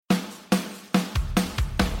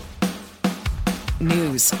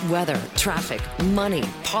News, weather, traffic, money,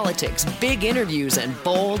 politics, big interviews, and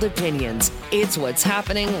bold opinions. It's what's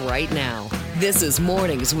happening right now. This is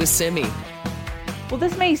Mornings with Simi. Well,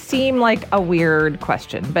 this may seem like a weird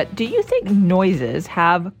question, but do you think noises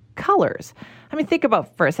have colors? I mean, think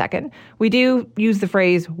about for a second. We do use the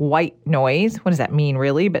phrase white noise. What does that mean,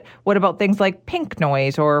 really? But what about things like pink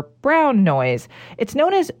noise or brown noise? It's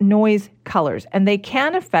known as noise colors, and they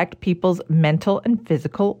can affect people's mental and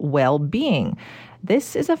physical well-being.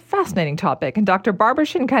 This is a fascinating topic, and Dr. Barbara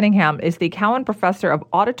Shin-Cunningham is the Cowan Professor of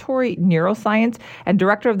Auditory Neuroscience and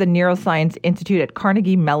Director of the Neuroscience Institute at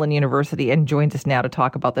Carnegie Mellon University and joins us now to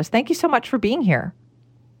talk about this. Thank you so much for being here.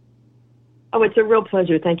 Oh, it's a real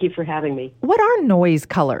pleasure. Thank you for having me. What are noise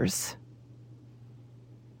colors?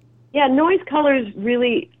 Yeah, noise colors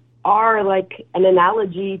really are like an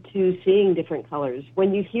analogy to seeing different colors.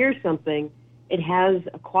 When you hear something, it has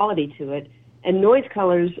a quality to it, and noise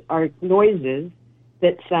colors are noises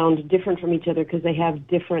that sound different from each other because they have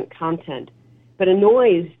different content. But a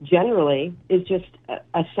noise generally is just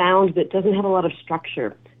a sound that doesn't have a lot of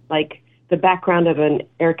structure, like the background of an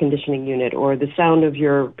air conditioning unit or the sound of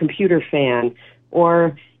your computer fan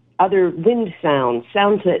or other wind sounds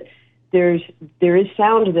that there is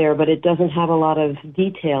sound there, but it doesn't have a lot of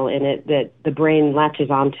detail in it that the brain latches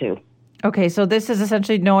onto. Okay, so this is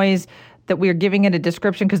essentially noise that we're giving it a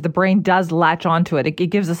description because the brain does latch onto it. It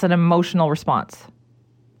gives us an emotional response.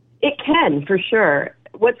 It can, for sure.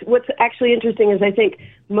 What's actually interesting is I think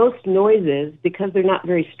most noises, because they're not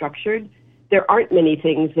very structured, there aren't many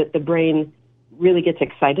things that the brain really gets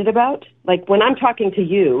excited about. Like when I'm talking to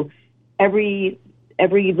you, every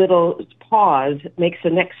little pause makes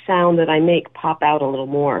the next sound that I make pop out a little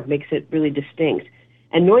more, makes it really distinct.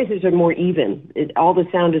 And noises are more even. All the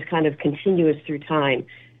sound is kind of continuous through time.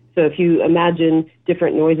 So if you imagine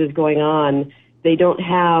different noises going on, they don't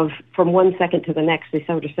have, from 1 second to the next, they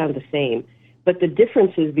sort of sound the same. But the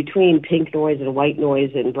differences between pink noise and white noise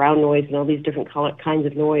and brown noise and all these different kinds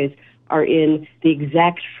of noise are in the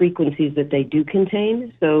exact frequencies that they do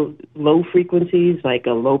contain. So low frequencies, like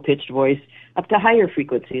a low-pitched voice, up to higher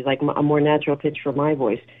frequencies, like a more natural pitch for my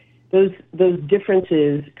voice. Those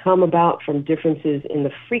differences come about from differences in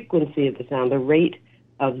the frequency of the sound, the rate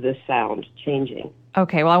of the sound changing.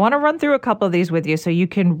 Okay, well, I want to run through a couple of these with you so you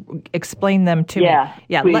can explain them to me.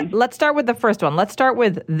 Yeah, let's start with the first one. Let's start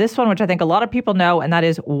with this one, which I think a lot of people know, and that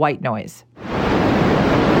is white noise.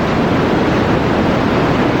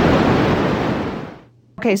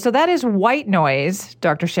 Okay, so that is white noise,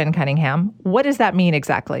 Dr. Shin-Cunningham. What does that mean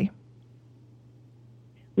exactly?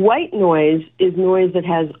 White noise is noise that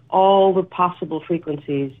has all the possible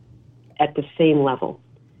frequencies at the same level.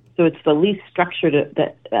 So it's the least structured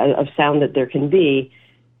of sound that there can be,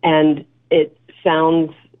 and it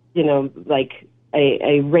sounds, like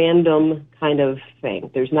a random kind of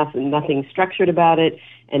thing. There's nothing structured about it,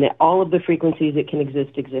 and all of the frequencies that can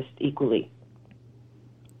exist equally.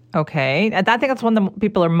 Okay. I think that's one that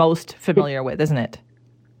people are most familiar with, isn't it?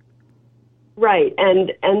 Right.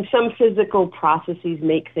 And some physical processes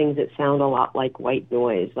make things that sound a lot like white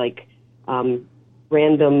noise, like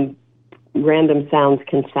random sounds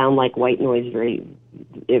can sound like white noise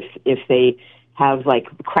if they have like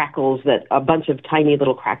crackles, that a bunch of tiny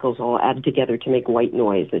little crackles all added together to make white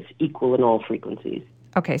noise that's equal in all frequencies.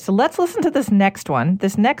 Okay, so let's listen to this next one.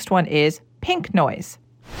 This next one is pink noise.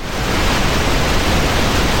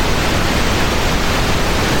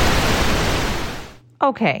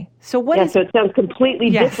 Okay, so what is... so it sounds completely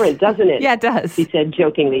different, doesn't it? Yeah, it does. He said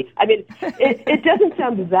jokingly. I mean, it doesn't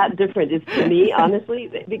sound that different to me,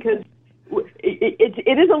 honestly, because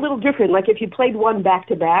it is a little different. Like if you played one back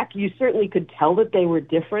to back, you certainly could tell that they were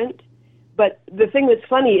different. But the thing that's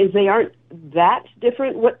funny is they aren't that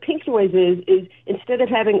different. What pink noise is instead of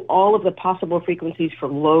having all of the possible frequencies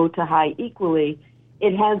from low to high equally,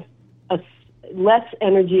 it has less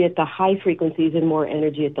energy at the high frequencies and more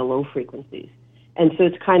energy at the low frequencies. And so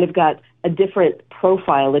it's kind of got a different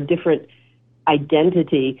profile, a different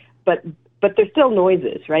identity, but they're still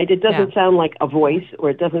noises, right? It doesn't sound like a voice or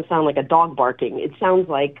it doesn't sound like a dog barking. It sounds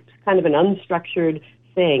like kind of an unstructured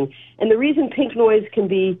thing. And the reason pink noise can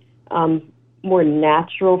be more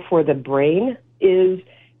natural for the brain is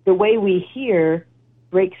the way we hear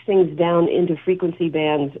breaks things down into frequency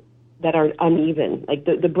bands that are uneven. Like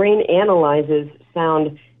the brain analyzes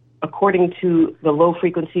sound according to the low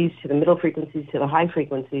frequencies, to the middle frequencies, to the high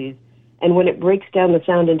frequencies. And when it breaks down the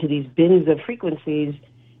sound into these bins of frequencies,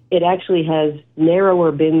 it actually has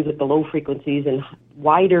narrower bins at the low frequencies and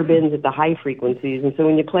wider bins at the high frequencies. And so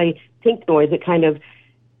when you play pink noise, it kind of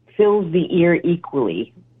fills the ear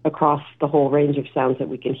equally. across the whole range of sounds that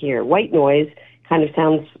we can hear. White noise kind of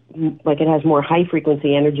sounds like it has more high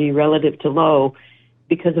frequency energy relative to low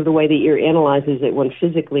because of the way the ear analyzes it when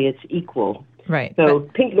physically it's equal. Right. So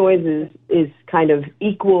pink noise is kind of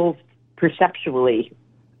equal perceptually,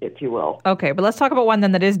 if you will. Okay, but let's talk about one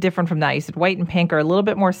then that is different from that. You said white and pink are a little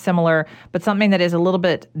bit more similar, but something that is a little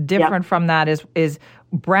bit different from that is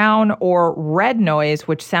brown or red noise,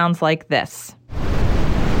 which sounds like this.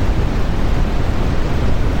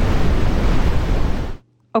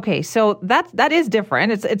 Okay, so that is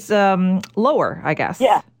different. It's lower, I guess.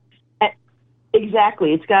 Yeah,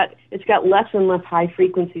 exactly. It's got less and less high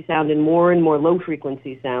frequency sound and more low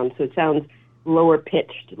frequency sound. So it sounds lower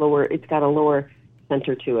pitched, lower. It's got a lower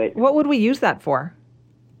center to it. What would we use that for?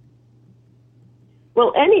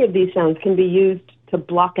 Well, any of these sounds can be used to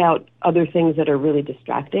block out other things that are really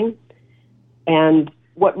distracting. And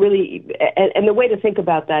the way to think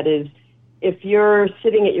about that is, if you're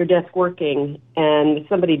sitting at your desk working and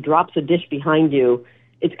somebody drops a dish behind you,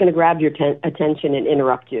 it's going to grab your attention and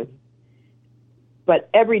interrupt you. But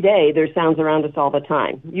every day, there's sounds around us all the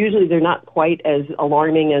time. Usually they're not quite as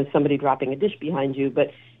alarming as somebody dropping a dish behind you, but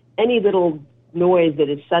any little noise that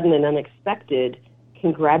is sudden and unexpected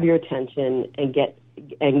can grab your attention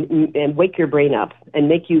and wake your brain up and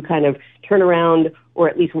make you kind of turn around, or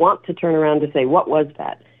at least want to turn around to say, what was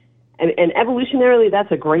that? And evolutionarily,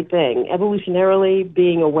 that's a great thing. Evolutionarily,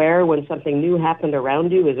 being aware when something new happened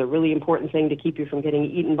around you is a really important thing to keep you from getting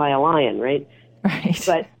eaten by a lion, right? Right.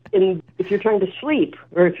 But if you're trying to sleep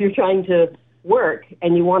or if you're trying to work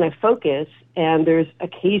and you want to focus and there's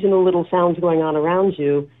occasional little sounds going on around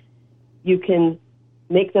you, you can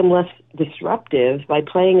make them less disruptive by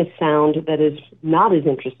playing a sound that is not as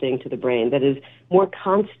interesting to the brain, that is more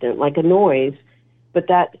constant, like a noise, but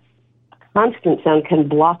that constant sound can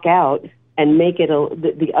block out and make it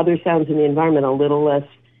the other sounds in the environment a little less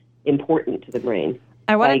important to the brain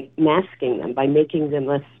by masking them, by making them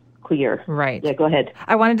less clear. Right. Yeah, go ahead.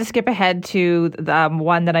 I wanted to skip ahead to the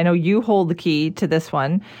one that I know you hold the key to this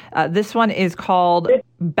one. This one is called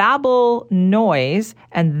babble noise,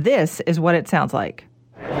 and this is what it sounds like.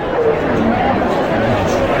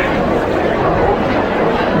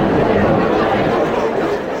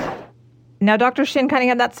 Now, Dr. Shin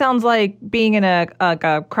Cunningham, that sounds like being in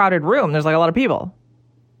a crowded room. There's like a lot of people.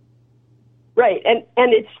 Right, and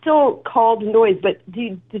it's still called noise, but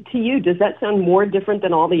to you, does that sound more different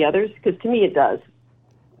than all the others? Because to me, it does.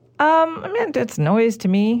 I mean, it's noise to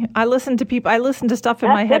me. I listen to stuff in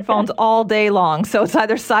my headphones all day long, so it's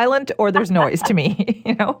either silent or there's noise to me,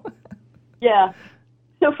 you know? Yeah.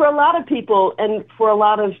 So for a lot of people and for a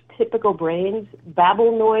lot of typical brains,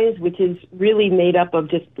 babble noise, which is really made up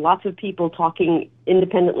of just lots of people talking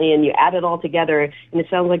independently, and you add it all together, and it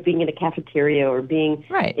sounds like being in a cafeteria or being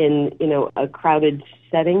in, a crowded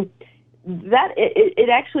setting. That it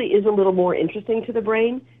actually is a little more interesting to the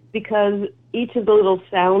brain because each of the little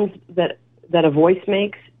sounds that a voice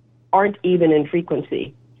makes aren't even in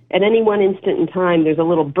frequency. At any one instant in time, there's a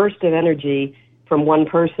little burst of energy from one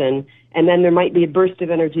person, and then there might be a burst of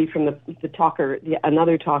energy from the talker,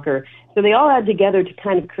 another talker. So they all add together to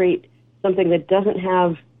kind of create something that doesn't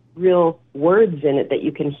have real words in it that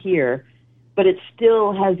you can hear, but it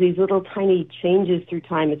still has these little tiny changes through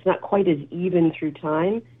time. It's not quite as even through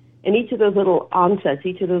time. And each of those little onsets,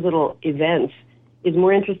 each of those little events is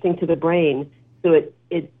more interesting to the brain. So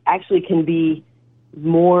it actually can be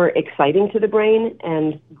more exciting to the brain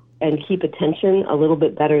and keep attention a little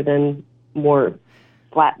bit better than more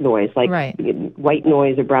flat noise, like white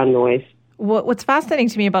noise or brown noise. What's fascinating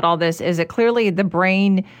to me about all this is that clearly the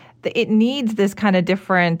brain, it needs this kind of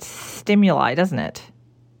different stimuli, doesn't it?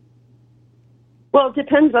 Well, it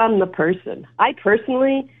depends on the person.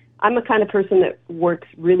 I'm a kind of person that works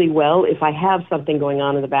really well if I have something going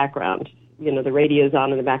on in the background. The radio's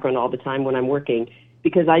on in the background all the time when I'm working,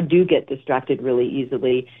 because I do get distracted really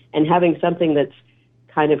easily. And having something that's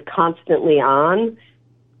kind of constantly on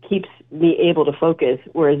keeps me able to focus,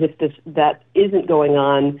 whereas if that isn't going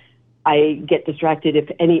on, I get distracted if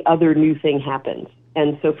any other new thing happens.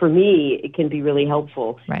 And so for me, it can be really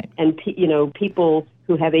helpful. Right. And, people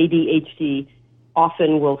who have ADHD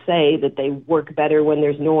often will say that they work better when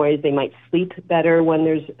there's noise. They might sleep better when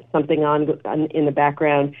there's something on in the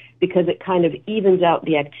background, because it kind of evens out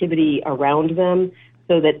the activity around them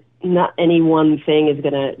so that not any one thing is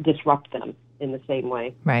going to disrupt them in the same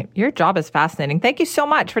way. Right. Your job is fascinating. Thank you so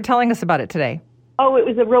much for telling us about it today. Oh, it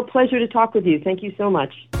was a real pleasure to talk with you. Thank you so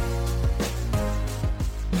much.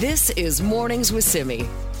 This is Mornings with Simi.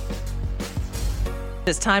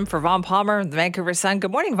 It's time for Vaughn Palmer, the Vancouver Sun.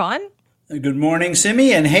 Good morning, Vaughn. Good morning,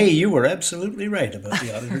 Simi. And hey, you were absolutely right about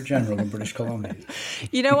the Auditor General in British Columbia.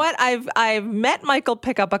 You know what? I've met Michael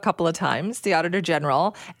Pickup a couple of times, the Auditor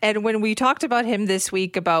General, and when we talked about him this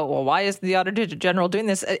week about, well, why is the Auditor General doing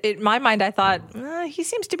this? In my mind, I thought he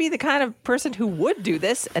seems to be the kind of person who would do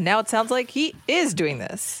this, and now it sounds like he is doing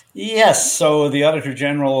this. Yes. So the Auditor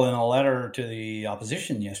General, in a letter to the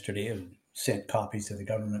opposition yesterday, who sent copies to the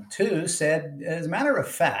government too, said, as a matter of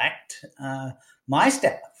fact, my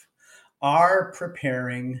staff are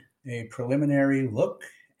preparing a preliminary look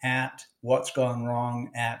at what's gone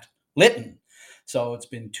wrong at Lytton. So it's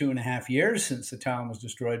been 2.5 years since the town was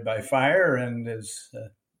destroyed by fire, and as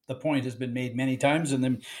the point has been made many times in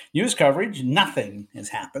the news coverage, nothing has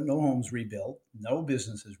happened. No homes rebuilt, no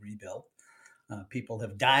businesses rebuilt. People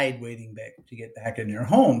have died waiting back to get back in their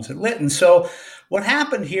homes at Lytton. So what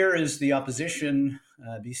happened here is the opposition,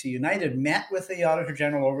 BC United, met with the Auditor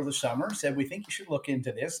General over the summer, said, we think you should look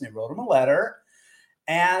into this. And they wrote him a letter,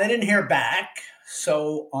 and they didn't hear back.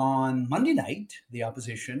 So on Monday night, the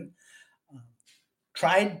opposition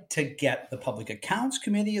tried to get the Public Accounts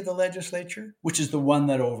Committee of the legislature, which is the one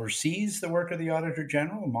that oversees the work of the Auditor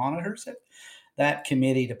General, monitors it, that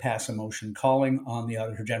committee to pass a motion calling on the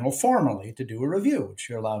Auditor General formally to do a review, which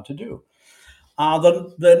you're allowed to do.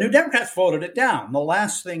 The New Democrats voted it down. The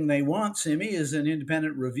last thing they want, Simi, is an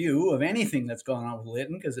independent review of anything that's gone on with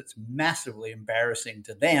Lytton, because it's massively embarrassing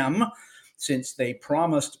to them, since they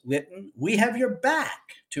promised Lytton, we have your back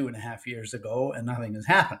 2.5 years ago, and nothing has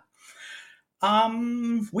happened.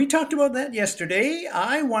 We talked about that yesterday.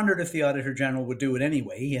 I wondered if the Auditor General would do it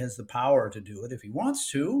anyway. He has the power to do it if he wants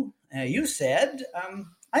to. You said,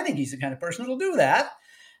 I think he's the kind of person that'll do that.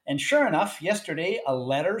 And sure enough, yesterday, a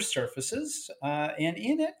letter surfaces, and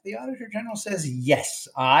in it, the Auditor General says, yes,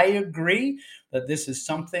 I agree that this is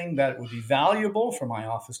something that would be valuable for my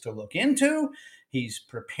office to look into. He's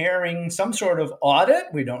preparing some sort of audit.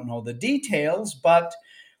 We don't know the details, but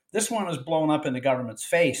this one is blown up in the government's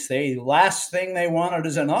face. The last thing they wanted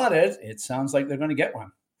is an audit. It sounds like they're going to get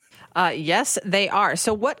one. Yes, they are.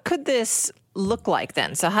 So what could this look like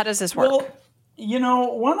then? So how does this work? Well, you know,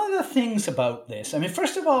 one of the things about this, I mean,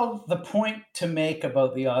 first of all, the point to make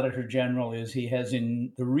about the Auditor General is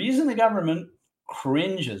the reason the government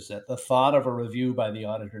cringes at the thought of a review by the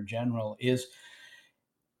Auditor General is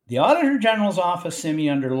the Auditor General's office, Simi,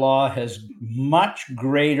 under law, has much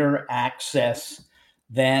greater access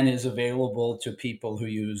than is available to people who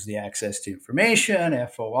use the Access to Information,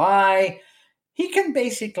 FOI. He can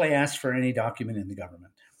basically ask for any document in the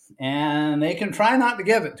government, and they can try not to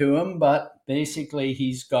give it to him, but basically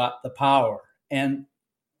he's got the power. And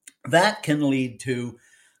that can lead to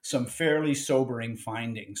some fairly sobering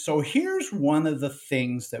findings. So here's one of the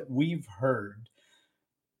things that we've heard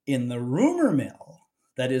in the rumor mill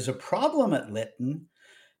that is a problem at Lytton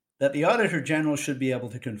that the Auditor General should be able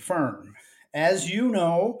to confirm. As you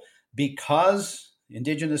know, because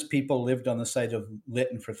Indigenous people lived on the site of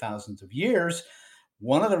Lytton for thousands of years,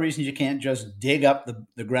 one of the reasons you can't just dig up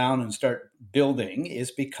the ground and start building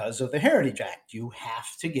is because of the Heritage Act. You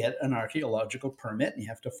have to get an archaeological permit and you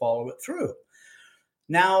have to follow it through.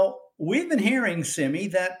 Now, we've been hearing, Simi,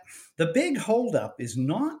 that the big holdup is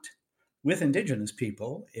not with Indigenous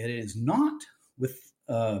people. It is not with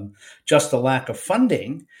just a lack of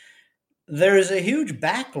funding. There is a huge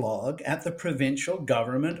backlog at the provincial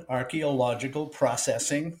government archaeological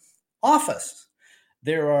processing office.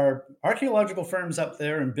 There are archaeological firms up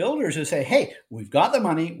there and builders who say, hey, we've got the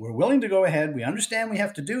money, we're willing to go ahead, we understand we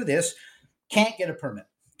have to do this, can't get a permit,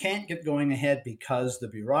 can't get going ahead because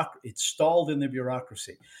it's stalled in the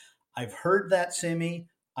bureaucracy. I've heard that, Simi.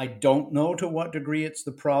 I don't know to what degree it's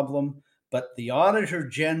the problem, but the Auditor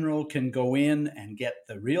General can go in and get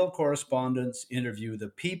the real correspondence, interview the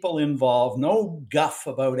people involved, no guff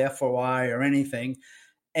about FOI or anything,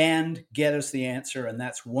 and get us the answer. And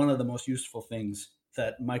that's one of the most useful things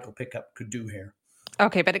that Michael Pickup could do here.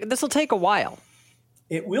 Okay, but this will take a while.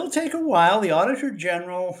 It will take a while. The Auditor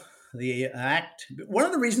General, one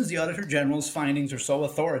of the reasons the Auditor General's findings are so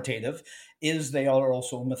authoritative is they are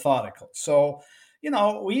also methodical. So, you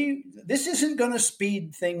know, this isn't going to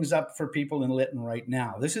speed things up for people in Lytton right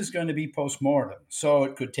now. This is going to be post-mortem, so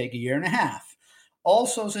it could take 1.5 years.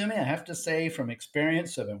 Also, Simi, I have to say from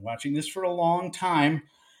experience, I've been watching this for a long time,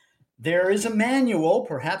 there is a manual,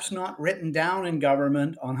 perhaps not written down in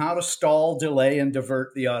government, on how to stall, delay, and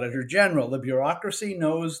divert the Auditor General. The bureaucracy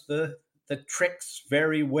knows the tricks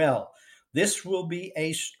very well. This will be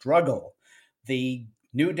a struggle. The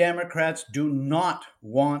New Democrats do not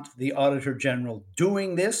want the Auditor General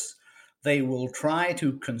doing this. They will try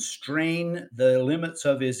to constrain the limits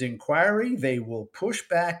of his inquiry. They will push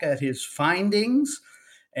back at his findings.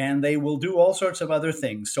 and they will do all sorts of other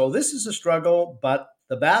things. So this is a struggle, but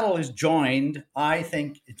the battle is joined. I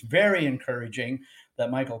think it's very encouraging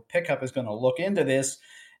that Michael Pickup is going to look into this,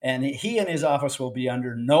 and he and his office will be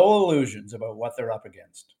under no illusions about what they're up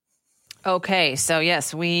against. Okay, so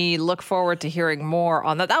yes, we look forward to hearing more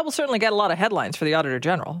on that. That will certainly get a lot of headlines for the Auditor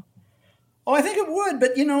General. Oh, I think it would,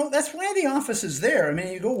 but that's why the office is there. I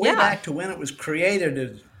mean, you go way back to when it was created.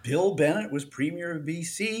 As Bill Bennett was Premier of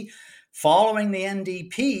BC. Following the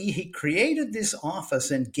NDP, he created this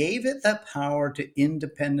office and gave it the power to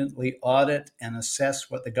independently audit and assess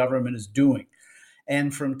what the government is doing.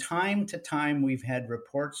 And from time to time, we've had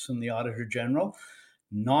reports from the Auditor General.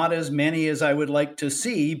 Not as many as I would like to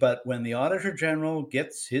see, but when the Auditor General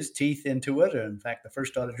gets his teeth into it, in fact, the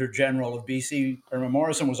first Auditor General of BC, Irma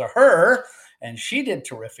Morrison, was a her, and she did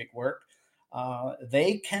terrific work,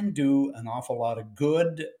 they can do an awful lot of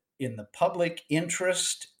good in the public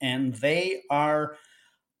interest, and they are,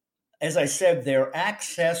 as I said, their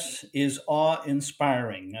access is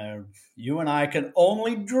awe-inspiring. You and I can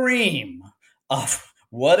only dream of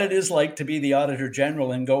what it is like to be the Auditor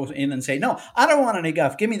General and go in and say, no, I don't want any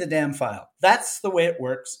guff. Give me the damn file. That's the way it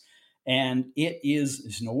works. And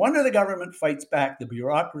it's no wonder the government fights back. The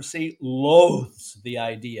bureaucracy loathes the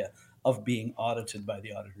idea of being audited by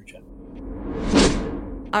the Auditor General.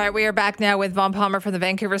 All right, we are back now with Vaughn Palmer from the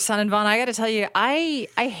Vancouver Sun. And Vaughn, I got to tell you, I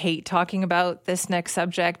hate talking about this next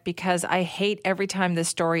subject because I hate every time this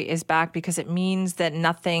story is back because it means that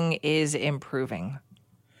nothing is improving.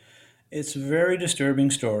 It's a very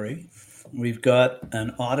disturbing story. We've got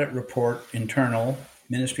an audit report, internal,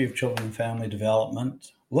 Ministry of Children and Family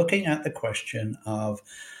Development, looking at the question of,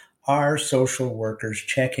 are social workers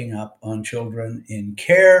checking up on children in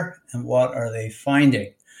care, and what are they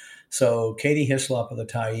finding? So Katie Hislop of the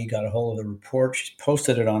Tyee got a hold of the report. She's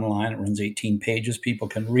posted it online. It runs 18 pages. People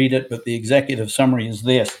can read it, but the executive summary is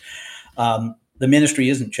this. The ministry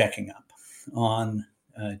isn't checking up on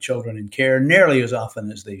children in care nearly as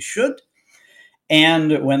often as they should.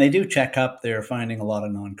 And when they do check up, they're finding a lot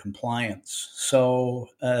of non-compliance. So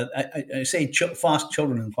I say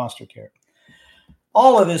children in foster care.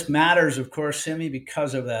 All of this matters, of course, Simi,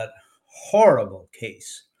 because of that horrible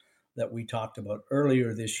case that we talked about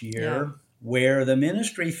earlier this year, where the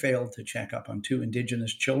ministry failed to check up on 2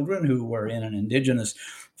 Indigenous children who were in an Indigenous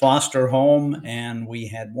foster home. And we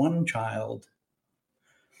had one child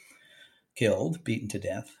killed, beaten to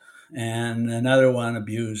death, and another one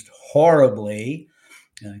abused horribly.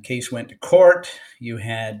 The case went to court. You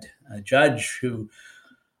had a judge who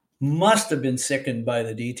must have been sickened by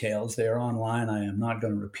the details. They're online. I am not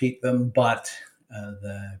going to repeat them, but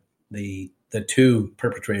the 2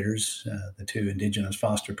 perpetrators, the 2 Indigenous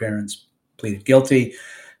foster parents, pleaded guilty,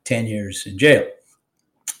 10 years in jail.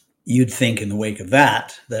 You'd think in the wake of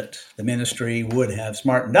that the ministry would have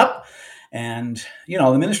smartened up. And,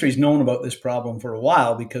 the ministry's known about this problem for a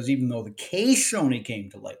while because even though the case only came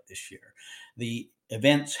to light this year, the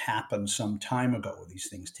events happened some time ago. These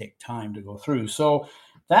things take time to go through. So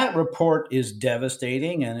that report is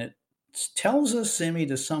devastating, and it tells us, Simi,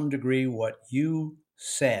 to some degree what you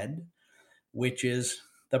said, which is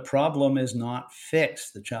the problem is not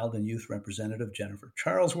fixed. The child and youth representative, Jennifer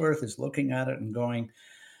Charlesworth, is looking at it and going,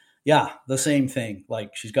 yeah, the same thing.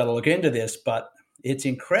 Like, she's got to look into this, but it's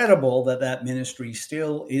incredible that ministry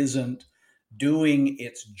still isn't doing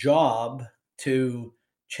its job to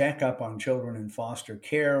check up on children in foster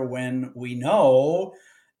care when we know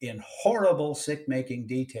in horrible, sick-making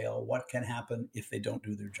detail what can happen if they don't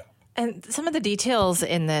do their job. And some of the details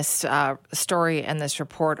in this story and this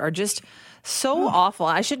report are just so awful.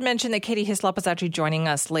 I should mention that Katie Hislop is actually joining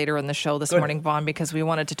us later in the show this morning, Vaughn, because we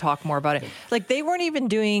wanted to talk more about it. Like, they weren't even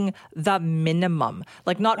doing the minimum,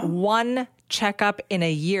 like not one checkup in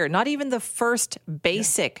a year, not even the first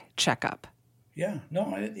basic checkup. Yeah,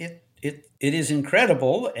 no, it is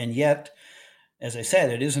incredible. And yet, as I said,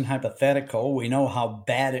 it isn't hypothetical. We know how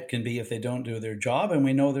bad it can be if they don't do their job, and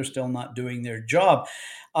we know they're still not doing their job.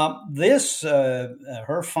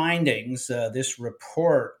 Her findings, this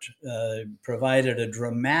report provided a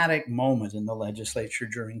dramatic moment in the legislature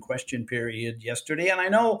during question period yesterday. And I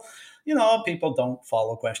know, people don't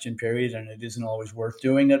follow question period, and it isn't always worth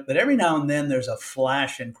doing it. But every now and then there's a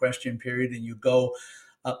flash in question period, and you go,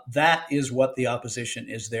 that is what the opposition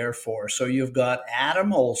is there for. So you've got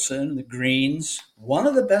Adam Olsen, the Greens, one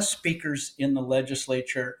of the best speakers in the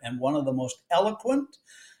legislature and one of the most eloquent.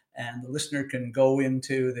 And the listener can go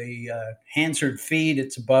into the Hansard feed.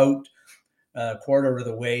 It's about a quarter of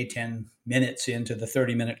the way, 10 minutes into the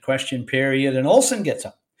 30-minute question period. And Olsen gets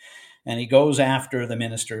up and he goes after the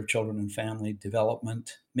Minister of Children and Family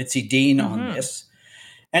Development, Mitzi Dean, on this.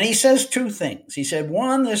 And he says two things. He said,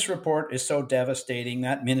 one, this report is so devastating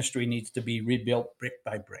that ministry needs to be rebuilt brick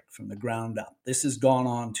by brick from the ground up. This has gone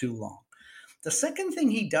on too long. The second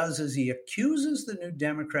thing he does is he accuses the New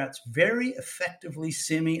Democrats very effectively,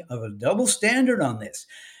 Simi, of a double standard on this.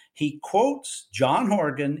 He quotes John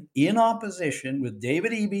Horgan in opposition with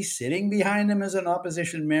David Eby sitting behind him as an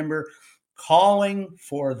opposition member, calling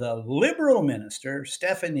for the Liberal minister,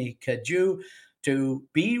 Stephanie Cadieux, to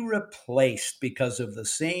be replaced because of the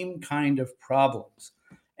same kind of problems.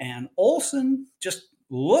 And Olson just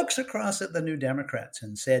looks across at the New Democrats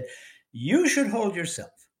and said, you should hold yourself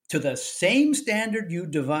to the same standard you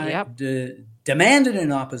demanded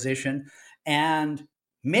in opposition, and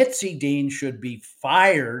Mitzi Dean should be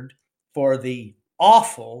fired for the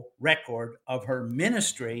awful record of her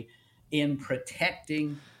ministry in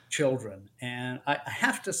protecting children. And I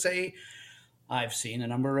have to say, I've seen a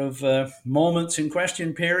number of moments in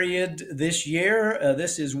question period this year.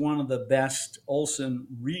 This is one of the best. Olson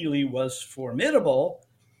really was formidable.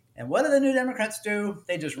 And what do the New Democrats do?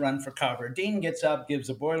 They just run for cover. Dean gets up, gives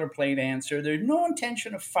a boilerplate answer. There's no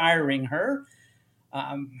intention of firing her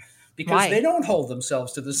because they don't hold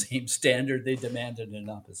themselves to the same standard they demanded in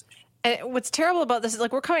opposition. And what's terrible about this is,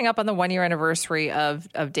 like, we're coming up on the 1-year anniversary of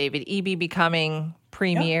David Eby becoming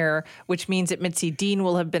premier, which means that Mitzi Dean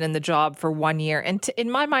will have been in the job for 1 year. And in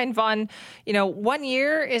my mind, Vaughn, 1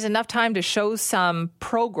 year is enough time to show some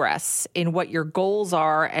progress in what your goals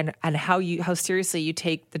are and how seriously you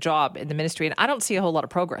take the job in the ministry. And I don't see a whole lot of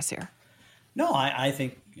progress here. No, I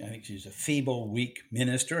think she's a feeble, weak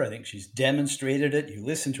minister. I think she's demonstrated it. You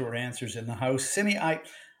listen to her answers in the House. Simi, I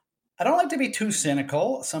don't like to be too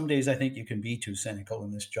cynical. Some days I think you can be too cynical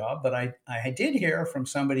in this job, but I did hear from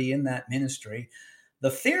somebody in that ministry, the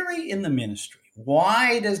theory in the ministry.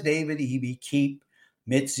 Why does David Eby keep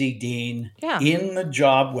Mitzi Dean in the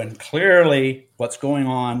job when clearly what's going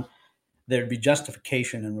on, there'd be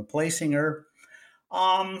justification in replacing her?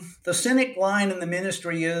 The cynic line in the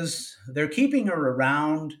ministry is they're keeping her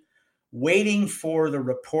around, waiting for the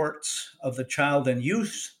reports of the child and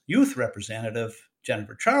youth representative,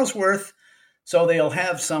 Jennifer Charlesworth, so they'll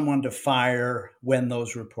have someone to fire when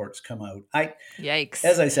those reports come out. Yikes.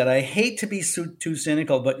 As I said, I hate to be too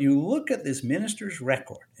cynical, but you look at this minister's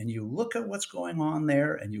record and you look at what's going on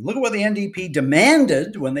there and you look at what the NDP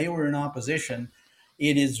demanded when they were in opposition,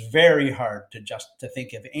 it is very hard to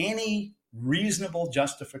think of any reasonable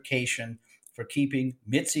justification for keeping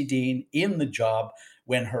Mitzi Dean in the job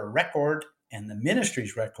when her record and the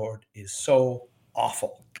ministry's record is so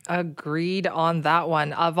awful. Agreed on that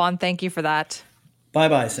one. Vaughn, thank you for that.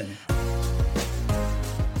 Bye-bye, Simi.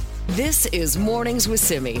 This is Mornings with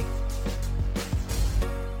Simi.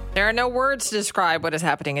 There are no words to describe what is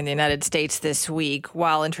happening in the United States this week.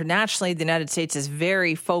 While internationally, the United States is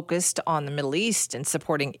very focused on the Middle East and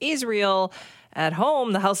supporting Israel, at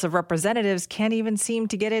home, the House of Representatives can't even seem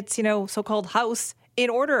to get its, so-called house in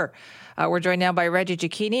order. We're joined now by Reggie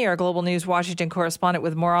Cicchini, our Global News Washington correspondent,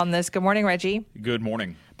 with more on this. Good morning, Reggie. Good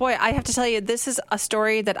morning. Boy, I have to tell you, this is a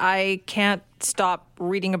story that I can't stop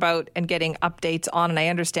reading about and getting updates on, and I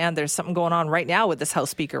understand there's something going on right now with this House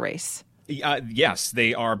Speaker race. Yes,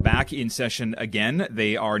 they are back in session again.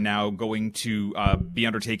 They are now going to be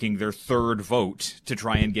undertaking their third vote to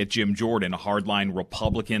try and get Jim Jordan, a hardline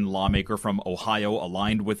Republican lawmaker from Ohio,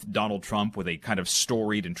 aligned with Donald Trump with a kind of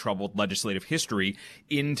storied and troubled legislative history,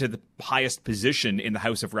 into the highest position in the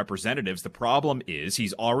House of Representatives. The problem is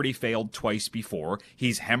he's already failed twice before.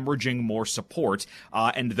 He's hemorrhaging more support,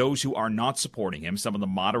 and those who are not supporting him, some of the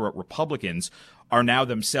moderate Republicans, are now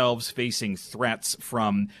themselves facing threats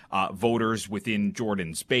from voters within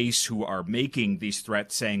Jordan's base who are making these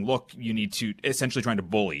threats, saying, look, you need to, essentially trying to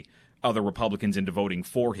bully other Republicans into voting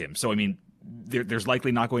for him. So, I mean, there's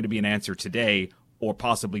likely not going to be an answer today or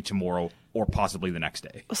possibly tomorrow or possibly the next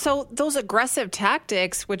day. So those aggressive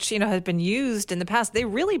tactics, which, have been used in the past, they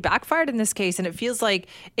really backfired in this case. And it feels like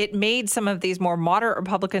it made some of these more moderate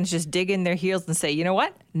Republicans just dig in their heels and say, you know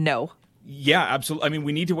what? No. Yeah, absolutely. I mean,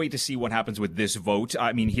 we need to wait to see what happens with this vote.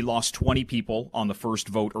 I mean, he lost 20 people on the first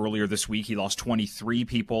vote earlier this week. He lost 23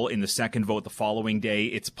 people in the second vote the following day.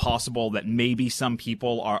 It's possible that maybe some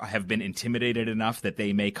people have been intimidated enough that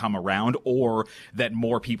they may come around, or that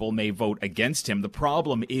more people may vote against him. The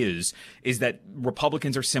problem is that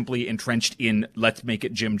Republicans are simply entrenched in, let's make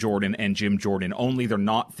it Jim Jordan and Jim Jordan only. They're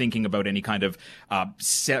not thinking about any kind of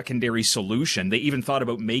secondary solution. They even thought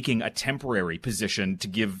about making a temporary position to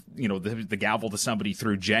give, the gavel to somebody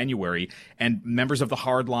through January, and members of the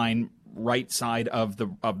hardline right side of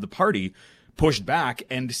the party pushed back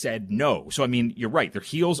and said no. So, I mean, you're right. Their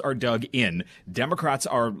heels are dug in. Democrats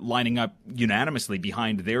are lining up unanimously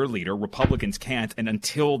behind their leader. Republicans can't. And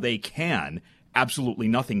until they can, absolutely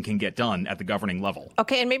nothing can get done at the governing level.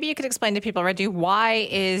 Okay, and maybe you could explain to people, Reggie, why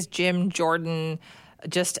is Jim Jordan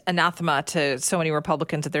just anathema to so many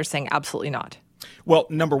Republicans that they're saying absolutely not? Well,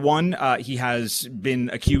 number one, he has been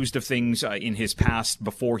accused of things in his past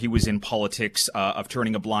before he was in politics of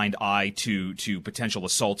turning a blind eye to potential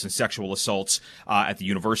assaults and sexual assaults at the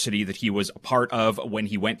university that he was a part of when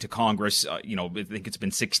he went to Congress. I think it's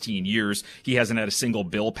been 16 years. He hasn't had a single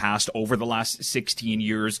bill passed over the last 16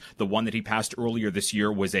 years. The one that he passed earlier this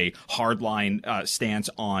year was a hardline stance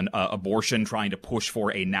on abortion, trying to push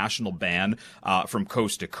for a national ban from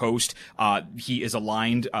coast to coast. He is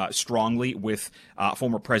aligned strongly with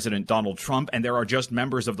former President Donald Trump, and there are just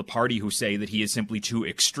members of the party who say that he is simply too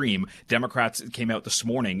extreme. Democrats came out this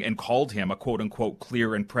morning and called him a quote-unquote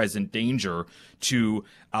clear and present danger to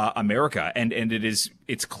America, and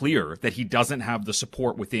it's clear that he doesn't have the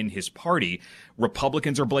support within his party.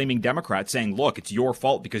 Republicans are blaming Democrats, saying, look, it's your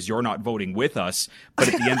fault because you're not voting with us. But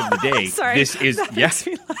at the end of the day, this is, yes.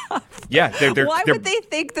 Yeah. Why would they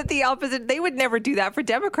think that the opposite? They would never do that for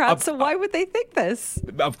Democrats. So why would they think this?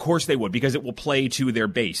 Of course they would, because it will play to their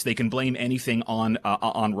base. They can blame anything on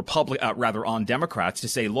Democrats to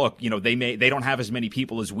say, look, they don't have as many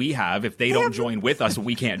people as we have. If they don't join with us,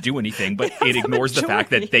 we can't do anything. But it ignores the fact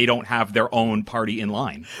that they don't have their own party in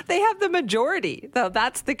line. They have the majority, though.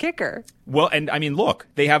 That's the kicker. Well, and I mean, look,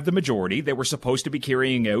 they have the majority. They were supposed to be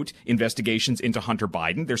carrying out investigations into Hunter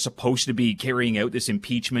Biden. They're supposed to be carrying out this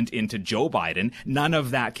impeachment into Joe Biden. None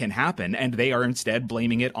of that can happen, and they are instead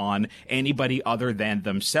blaming it on anybody other than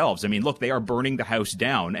themselves. I mean, look, they are burning the House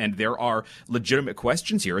down, and there are legitimate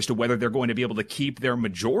questions here as to whether they're going to be able to keep their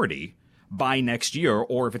majority by next year,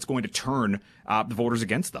 or if it's going to turn the voters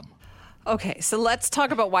against them. Okay, so let's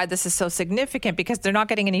talk about why this is so significant, because they're not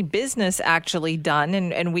getting any business actually done.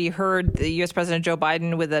 And we heard the U.S. President Joe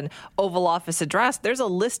Biden with an Oval Office address. There's a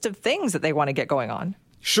list of things that they want to get going on.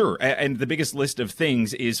 Sure. And the biggest list of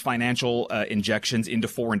things is financial injections into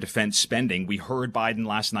foreign defense spending. We heard Biden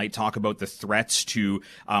last night talk about the threats to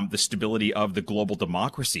the stability of the global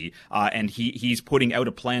democracy. And he's putting out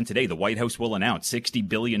a plan today. The White House will announce $40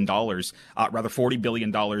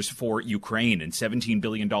 billion for Ukraine, and $17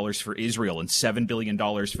 billion for Israel, and $7 billion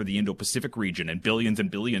for the Indo-Pacific region, and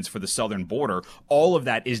billions for the southern border. All of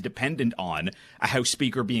that is dependent on a House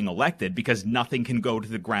Speaker being elected, because nothing can go to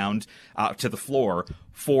the ground, to the floor,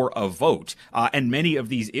 for a vote. And many of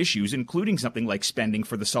these issues, including something like spending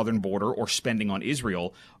for the southern border or spending on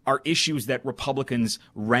Israel, are issues that Republicans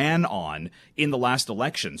ran on in the last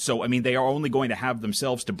election. So, I mean, they are only going to have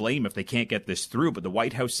themselves to blame if they can't get this through. But the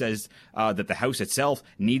White House says that the House itself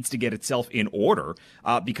needs to get itself in order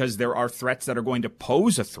because there are threats that are going to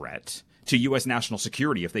pose a threat to U.S. national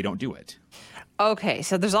security if they don't do it. Okay,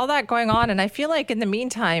 so there's all that going on. And I feel like in the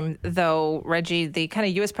meantime, though, Reggie, the kind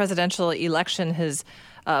of U.S. presidential election has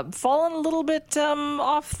fallen a little bit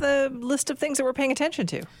off the list of things that we're paying attention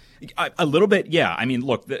to. A little bit, yeah. I mean,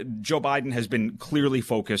 look, Joe Biden has been clearly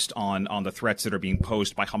focused on the threats that are being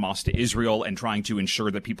posed by Hamas to Israel and trying to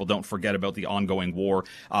ensure that people don't forget about the ongoing war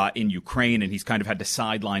in Ukraine. And he's kind of had to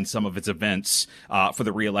sideline some of its events for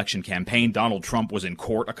the re-election campaign. Donald Trump was in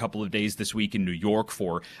court a couple of days this week in New York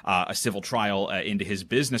for a civil trial into his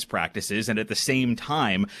business practices. And at the same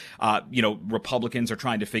time, Republicans are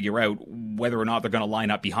trying to figure out whether or not they're going to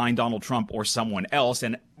line up behind Donald Trump or someone else.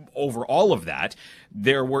 And over all of that,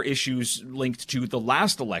 there were issues linked to the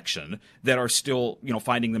last election that are still,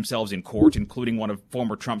 finding themselves in court, including one of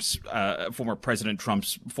former President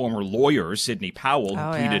Trump's former lawyers, Sidney Powell,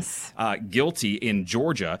 who pleaded guilty in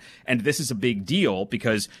Georgia. And this is a big deal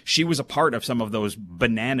because she was a part of some of those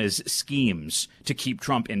bananas schemes to keep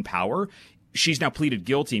Trump in power. She's now pleaded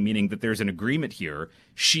guilty, meaning that there's an agreement here.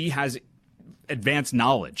 She has advanced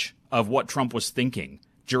knowledge of what Trump was thinking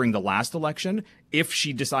during the last election. If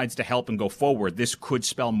she decides to help and go forward, this could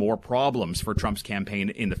spell more problems for Trump's campaign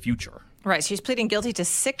in the future. Right. She's pleading guilty to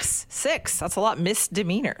six. That's a lot.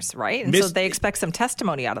 Misdemeanors, right? And so they expect some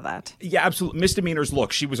testimony out of that. Yeah, absolutely. Misdemeanors.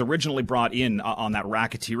 Look, she was originally brought in on that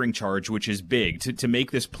racketeering charge, which is big. To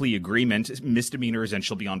make this plea agreement, misdemeanors, and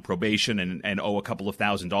she'll be on probation and owe a couple of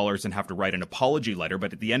 $1,000s and have to write an apology letter.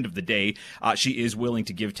 But at the end of the day, she is willing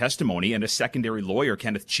to give testimony. And a secondary lawyer,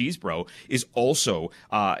 Kenneth Chesebro, is also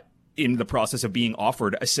in the process of being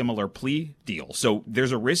offered a similar plea deal. So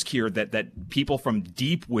there's a risk here that people from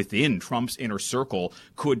deep within Trump's inner circle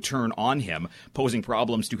could turn on him, posing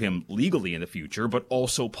problems to him legally in the future, but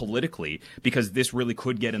also politically, because this really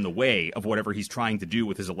could get in the way of whatever he's trying to do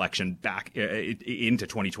with his election back into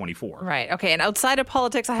 2024. Right. Okay. And outside of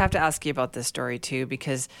politics, I have to ask you about this story, too,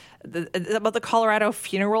 because about the Colorado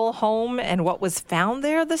funeral home and what was found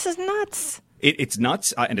there. This is nuts. It's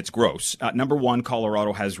nuts and it's gross. Number one,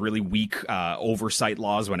 Colorado has really weak oversight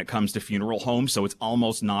laws when it comes to funeral homes, so it's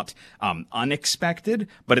almost not unexpected.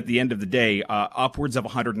 But at the end of the day, upwards of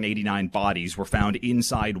 189 bodies were found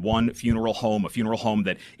inside one funeral home, a funeral home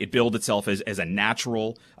that it billed itself as a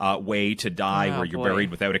natural way to die, where you're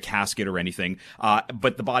buried without a casket or anything.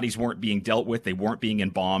 But the bodies weren't being dealt with. They weren't being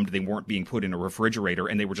embalmed. They weren't being put in a refrigerator,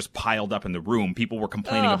 and they were just piled up in the room. People were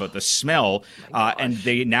complaining about the smell, and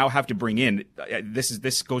they now have to bring in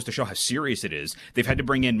this goes to show how serious it is. They've had to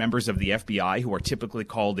bring in members of the FBI who are typically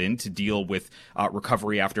called in to deal with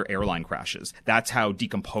recovery after airline crashes. That's how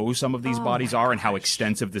decomposed some of these bodies are and how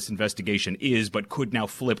extensive this investigation is, but could now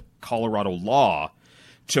flip Colorado law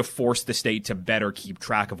to force the state to better keep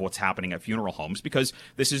track of what's happening at funeral homes, because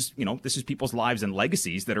this is people's lives and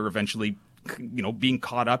legacies that are eventually, being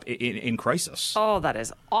caught up in crisis. Oh, that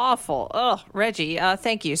is awful. Oh, Reggie,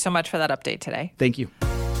 thank you so much for that update today. Thank you.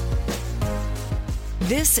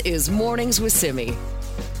 This is Mornings with Simi.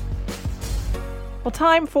 Well,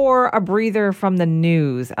 time for a breather from the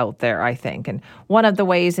news out there, I think. And one of the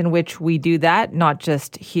ways in which we do that, not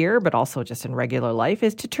just here, but also just in regular life,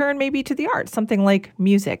 is to turn maybe to the arts, something like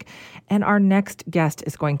music. And our next guest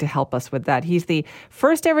is going to help us with that. He's the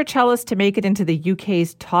first ever cellist to make it into the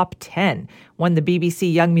UK's top 10, won the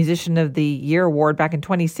BBC Young Musician of the Year award back in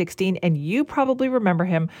 2016. And you probably remember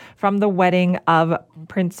him from the wedding of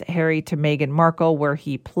Prince Harry to Meghan Markle, where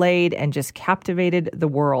he played and just captivated the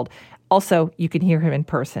world. Also, you can hear him in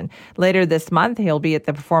person. Later this month, he'll be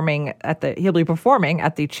performing at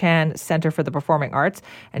the Chan Center for the Performing Arts,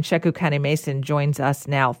 and Sheku Kane-Mason joins us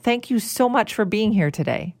now. Thank you so much for being here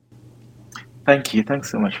today. Thank you.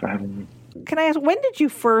 Thanks so much for having me. Can I ask, when did you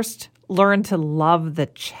first learn to love the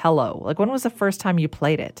cello? Like, when was the first time you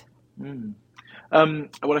played it? Well,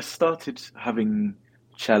 I started having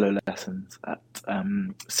cello lessons at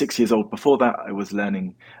 6 years old. Before that, I was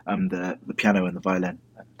learning the piano and the violin.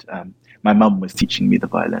 And my mum was teaching me the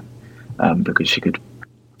violin because she could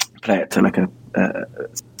play it to like a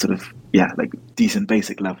sort of, decent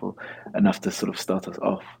basic level, enough to sort of start us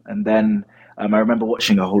off. And then I remember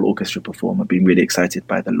watching a whole orchestra perform and being really excited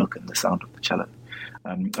by the look and the sound of the cello.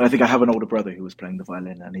 And I think I have an older brother who was playing the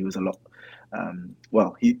violin, and he was a lot,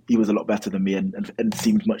 he was a lot better than me and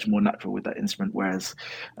seemed much more natural with that instrument, whereas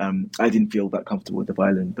I didn't feel that comfortable with the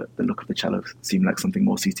violin, but the look of the cello seemed like something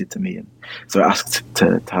more suited to me. And so I asked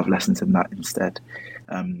to have lessons in that instead.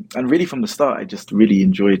 And really from the start, I just really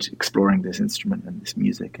enjoyed exploring this instrument and this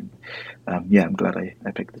music. And I'm glad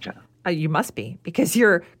I picked the cello. You must be, because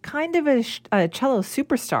you're kind of a cello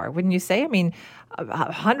superstar, wouldn't you say? I mean,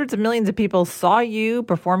 hundreds of millions of people saw you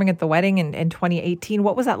performing at the wedding in 2018.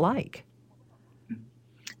 What was that like?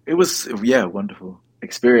 It was, a wonderful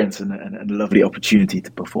experience and a lovely opportunity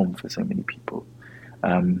to perform for so many people.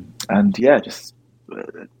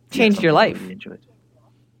 Changed your life. Really enjoyed.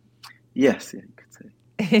 Yes, you could say.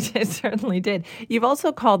 It certainly did. You've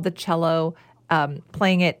also called the cello,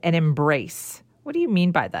 playing it an embrace. What do you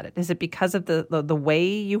mean by that? Is it because of the way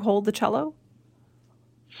you hold the cello?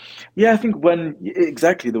 Yeah, I think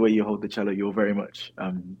exactly the way you hold the cello, you're very much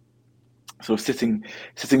sort of sitting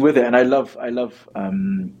with it. And I love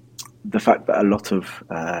the fact that a lot of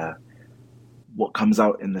what comes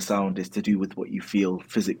out in the sound is to do with what you feel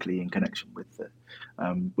physically in connection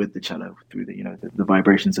with the cello, through the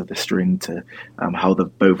vibrations of the string to how the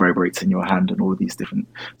bow vibrates in your hand, and all of these different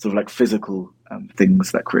sort of like physical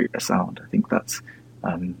things that create a sound. I think that's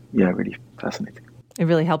really fascinating. It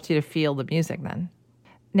really helped you to feel the music then.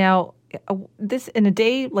 Now, this in a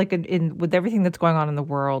day like with everything that's going on in the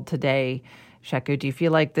world today, Sheku, do you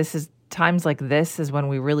feel like times like this is when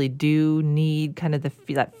we really do need kind of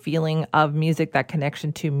that feeling of music, that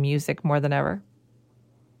connection to music more than ever?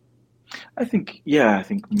 I think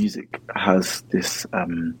music has this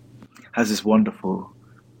wonderful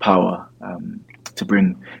power to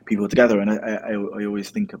bring people together, and I always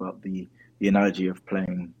think about the analogy of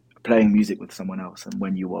playing music with someone else, and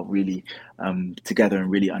when you are really together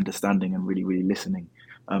and really understanding and really, really listening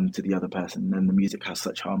to the other person, then the music has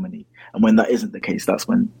such harmony. And when that isn't the case, that's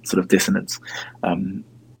when sort of dissonance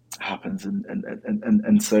happens.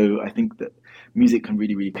 And so I think that music can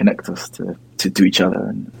really, really connect us to each other.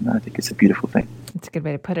 And I think it's a beautiful thing. That's a good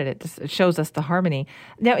way to put it. It shows us the harmony.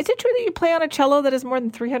 Now, is it true that you play on a cello that is more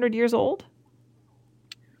than 300 years old?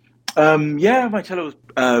 Yeah, my cello was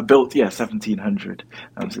built, 1700.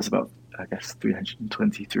 So it's about, I guess,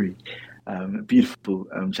 323. Beautiful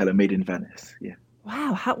cello made in Venice, yeah.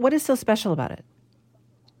 Wow. What is so special about it?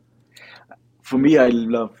 For me, I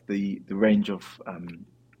love the range of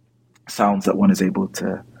sounds that one is able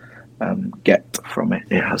to get from it.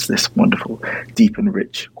 It has this wonderful, deep and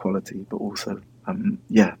rich quality, but also,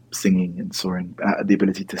 singing and soaring, the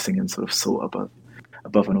ability to sing and sort of soar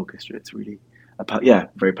above an orchestra. It's really,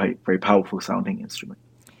 very, very powerful sounding instrument.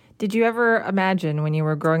 Did you ever imagine when you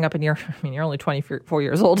were growing up you're only 24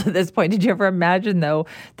 years old at this point, did you ever imagine, though,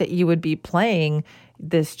 that you would be playing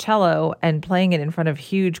this cello and playing it in front of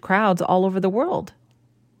huge crowds all over the world?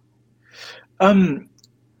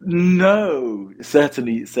 No,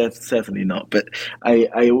 certainly not. But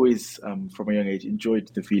I always, from a young age, enjoyed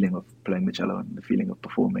the feeling of playing the cello and the feeling of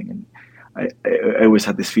performing. And I always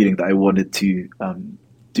had this feeling that I wanted to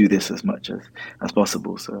do this as much as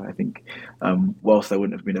possible. So I think, whilst I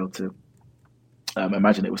wouldn't have been able to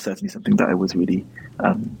imagine, it was certainly something that I was really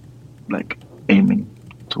aiming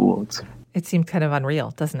towards. It seems kind of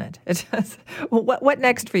unreal, doesn't it? It does. Well, what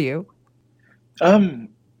next for you?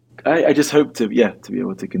 I just hope to be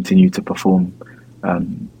able to continue to perform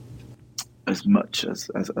as much as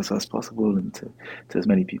possible and to as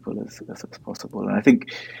many people as possible. And I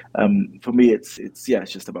think for me, it's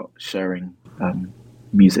just about sharing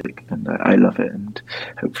music, and I love it, and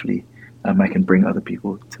hopefully I can bring other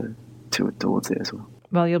people to it towards it as well.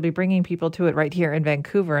 Well, you'll be bringing people to it right here in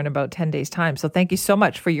Vancouver in about 10 days' time. So thank you so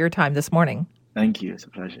much for your time this morning. Thank you. It's a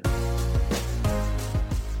pleasure.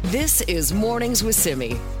 This is Mornings with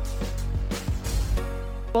Simi.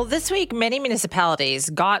 Well, this week, many municipalities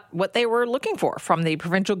got what they were looking for from the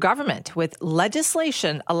provincial government, with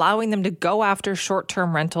legislation allowing them to go after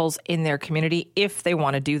short-term rentals in their community if they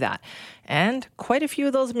want to do that. And quite a few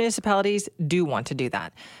of those municipalities do want to do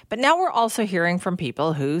that. But now we're also hearing from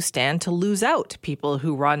people who stand to lose out, people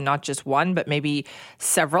who run not just one, but maybe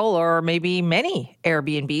several or maybe many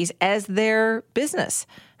Airbnbs as their business.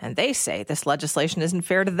 And they say this legislation isn't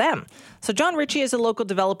fair to them. So John Ritchie is a local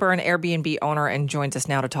developer and Airbnb owner and joins us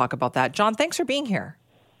now to talk about that. John, thanks for being here.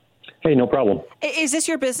 Hey, no problem. Is this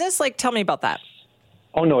your business? Tell me about that.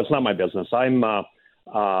 Oh, no, it's not my business. I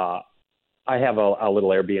have a little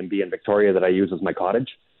Airbnb in Victoria that I use as my cottage.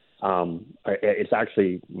 It's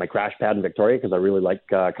actually my crash pad in Victoria because I really like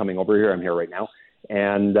coming over here. I'm here right now.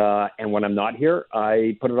 And when I'm not here,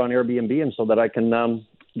 I put it on Airbnb and so that I can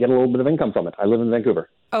get a little bit of income from it. I live in Vancouver.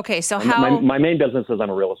 Okay, so my main business is I'm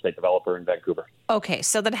a real estate developer in Vancouver. Okay,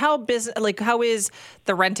 so then how is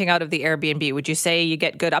the renting out of the Airbnb? Would you say you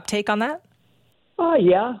get good uptake on that?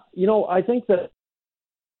 Yeah. I think that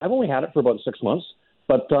I've only had it for about 6 months,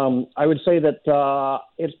 but I would say that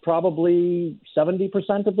it's probably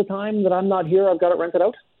 70% of the time that I'm not here, I've got it rented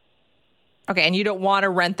out. Okay, and you don't want to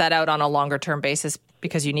rent that out on a longer term basis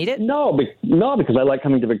because you need it? No, because I like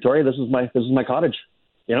coming to Victoria. This is my cottage.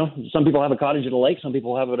 Some people have a cottage at a lake. Some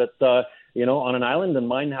people have it at, on an island.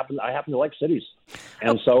 And I happen to like cities.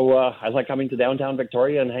 And so I like coming to downtown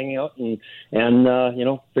Victoria and hanging out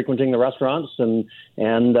and frequenting the restaurants and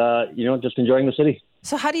just enjoying the city.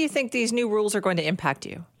 So how do you think these new rules are going to impact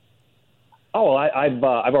you? Oh, I've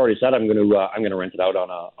already said I'm going to rent it out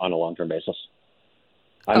on a long-term basis.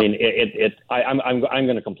 I mean, I'm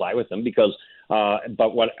going to comply with them because,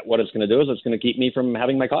 but what it's going to do is it's going to keep me from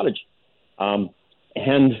having my cottage.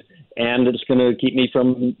 And it's going to keep me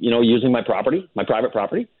from, using my property, my private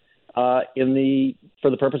property, for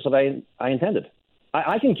the purpose that I intended.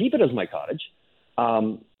 I can keep it as my cottage.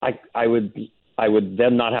 I would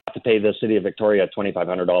then not have to pay the city of Victoria a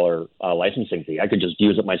 $2,500 licensing fee. I could just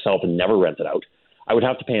use it myself and never rent it out. I would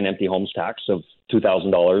have to pay an empty homes tax of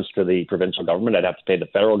 $2,000 to the provincial government. I'd have to pay the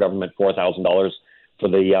federal government $4,000 for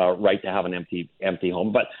the right to have an empty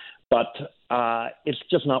home. But it's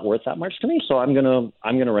just not worth that much to me. So I'm gonna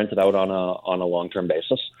rent it out on a long-term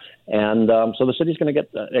basis, and so the city's going to get,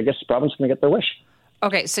 I guess the province is going to get their wish.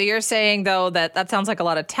 Okay, so you're saying though that sounds like a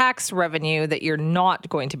lot of tax revenue that you're not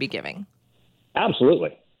going to be giving.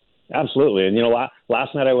 Absolutely. And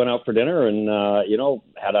last night I went out for dinner and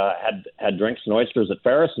had drinks and oysters at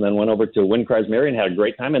Ferris, and then went over to Windcries Mary and had a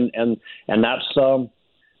great time. And that's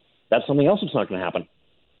something else that's not going to happen.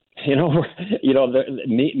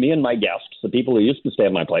 Me and my guests, the people who used to stay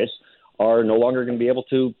at my place, are no longer going to be able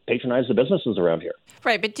to patronize the businesses around here.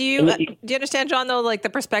 Right, but do you understand, John, though, the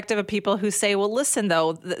perspective of people who say, well, listen,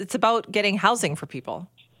 though, it's about getting housing for people?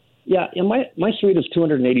 Yeah, and my suite is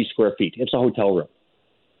 280 square feet. It's a hotel room.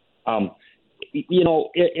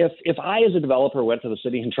 If I as a developer went to the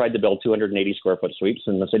city and tried to build 280 square foot suites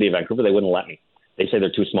in the city of Vancouver, they wouldn't let me. They say they're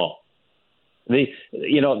too small. This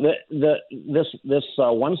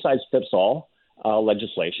one size fits all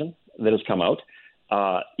legislation that has come out.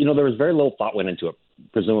 There was very little thought went into it,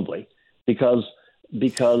 presumably, because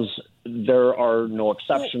there are no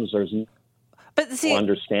exceptions. There's But see,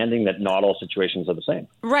 understanding that not all situations are the same.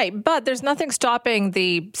 Right. But there's nothing stopping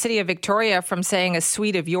the city of Victoria from saying a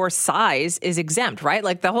suite of your size is exempt, right?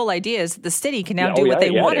 Like the whole idea is the city can now do what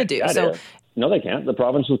they want to do. So no, they can't. The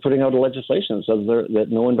province is putting out a legislation that says that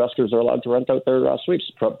no investors are allowed to rent out their suites.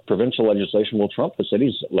 Provincial legislation will trump the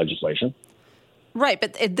city's legislation. Right.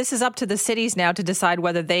 But this is up to the cities now to decide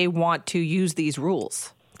whether they want to use these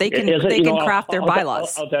rules. They can craft their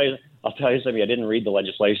bylaws. I'll tell you something. I didn't read the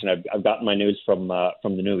legislation. I've gotten my news from the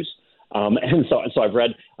news, and so I've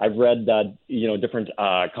read different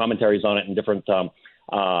commentaries on it and different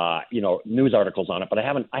news articles on it. But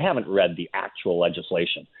I haven't read the actual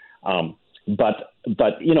legislation. But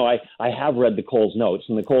I have read the Coles notes,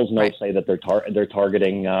 and the Coles notes say that they're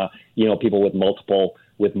targeting people with multiple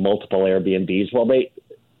Airbnbs. Well,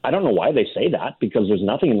 I don't know why they say that, because there's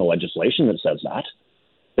nothing in the legislation that says that.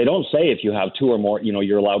 They don't say if you have two or more,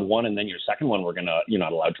 you're allowed one, and then your second one you're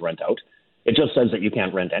not allowed to rent out. It just says that you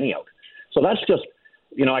can't rent any out. So that's just,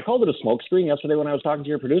 I called it a smokescreen yesterday when I was talking to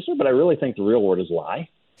your producer, but I really think the real word is lie.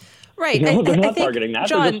 Right. They're not targeting that.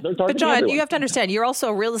 John, they're targeting John, everyone. You have to understand, you're also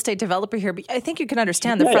a real estate developer here, but I think you can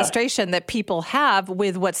understand the frustration that people have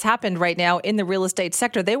with what's happened right now in the real estate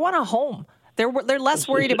sector. They want a home. They're less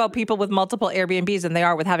worried about people with multiple Airbnbs than they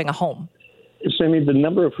are with having a home. So, the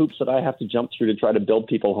number of hoops that I have to jump through to try to build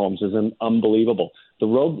people homes is unbelievable. The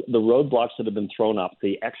roadblocks that have been thrown up,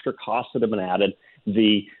 the extra costs that have been added,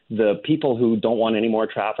 the people who don't want any more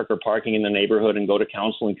traffic or parking in the neighborhood and go to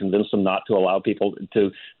council and convince them not to allow people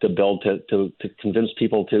to build, to convince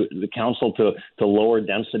people the council to lower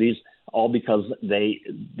densities, all because they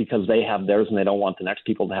have theirs and they don't want the next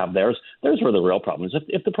people to have theirs. There's where the real problem is.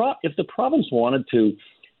 If the province wanted to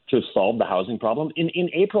solve the housing problem, in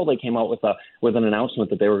April they came out with an announcement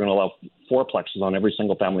that they were going to allow fourplexes on every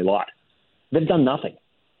single family lot. They've done nothing.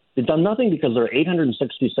 They've done nothing because there are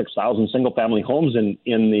 866,000 single-family homes in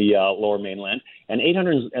the Lower Mainland, and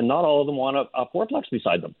not all of them want a fourplex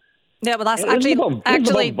beside them. Yeah, but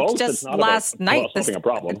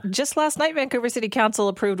just last night, Vancouver City Council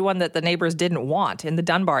approved one that the neighbors didn't want in the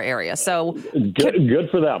Dunbar area. So good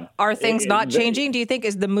for them. Are things not changing? Do you think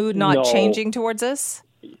is the mood not changing towards this?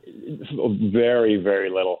 Very, very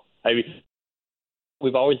little.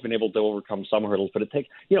 We've always been able to overcome some hurdles, but it takes.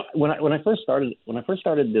 When I first started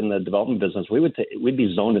in the development business, we'd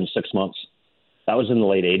be zoned in 6 months. That was in the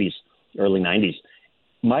late '80s, early '90s.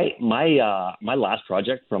 My last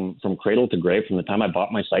project from cradle to grave, from the time I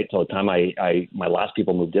bought my site till the time my last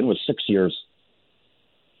people moved in, was 6 years.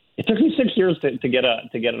 It took me 6 years to get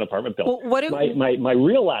an apartment built. Well, my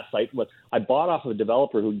real last site was I bought off of a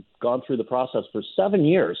developer who'd gone through the process for 7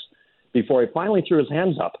 years before he finally threw his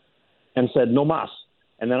hands up and said no mas.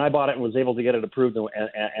 And then I bought it and was able to get it approved,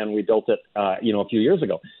 and we built it a few years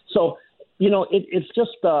ago. So it's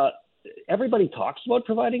just everybody talks about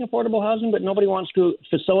providing affordable housing, but nobody wants to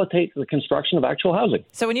facilitate the construction of actual housing.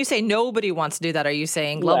 So when you say nobody wants to do that, are you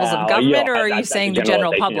saying levels of government, or are you saying the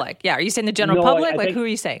general public? Yeah, are you saying the general public? Who are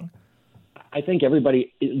you saying? I think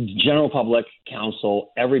everybody, general public,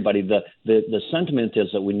 council, everybody. The sentiment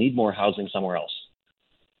is that we need more housing somewhere else.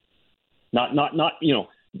 Not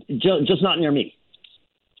just not near me.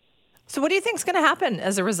 So what do you think is going to happen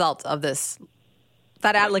as a result of this?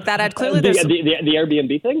 That ad clearly there's the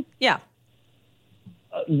Airbnb thing. Yeah.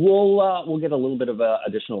 We'll get a little bit of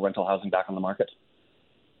additional rental housing back on the market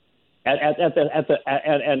at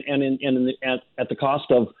the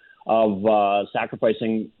cost of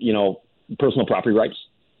sacrificing personal property rights,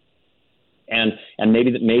 and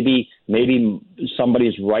maybe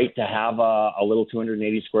somebody's right to have a little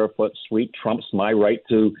 280 square foot suite trumps my right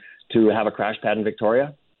to have a crash pad in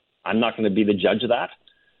Victoria. I'm not going to be the judge of that,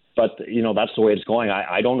 but that's the way it's going.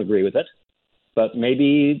 I don't agree with it, but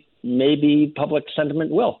maybe public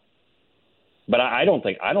sentiment will. But I don't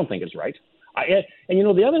think it's right.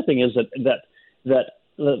 The other thing is that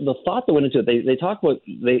the thought that went into it, they talk about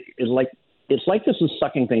it's like this is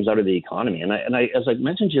sucking things out of the economy. And I as I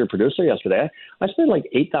mentioned to your producer yesterday, I spent like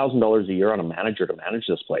 $8,000 a year on a manager to manage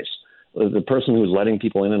this place. The person who's letting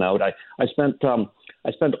people in and out. I spent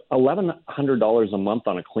 $1,100 a month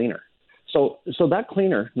on a cleaner. So that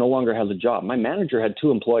cleaner no longer has a job. My manager had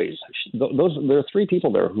 2 employees. There are 3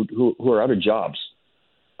 people there who are out of jobs.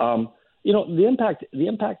 The impact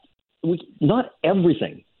not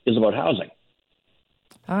everything is about housing.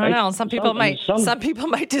 I don't know. Some people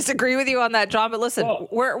might disagree with you on that, John. But listen,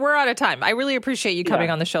 we're out of time. I really appreciate you coming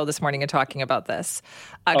on the show this morning and talking about this.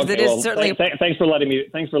 Okay, it is certainly. Thanks for letting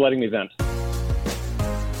me vent.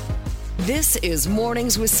 This is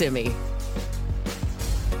Mornings with Simi.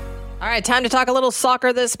 All right, time to talk a little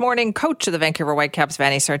soccer this morning. Coach of the Vancouver Whitecaps,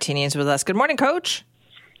 Vanni Sartini, is with us. Good morning, Coach.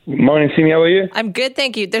 Good morning, Simi. How are you? I'm good,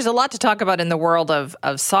 thank you. There's a lot to talk about in the world of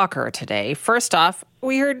soccer today. First off,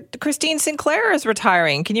 we heard Christine Sinclair is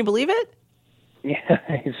retiring. Can you believe it? Yeah,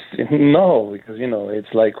 no, because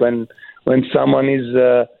it's like when someone is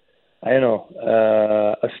a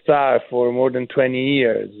star for more than 20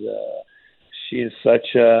 years. She is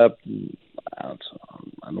such a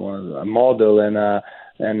model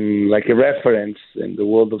and like a reference in the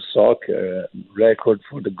world of soccer, record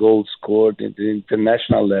for the goals scored at the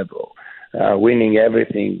international level, winning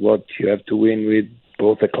everything what you have to win with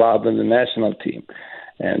both the club and the national team.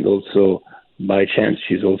 And also, by chance,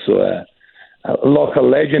 she's also a local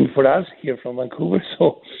legend for us here from Vancouver.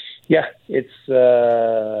 So, yeah, it's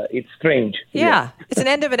strange. Yeah, it's an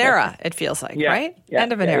end of an era, it feels like, right? Yeah,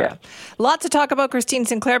 end of an era. Lots to talk about Christine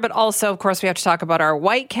Sinclair, but also, of course, we have to talk about our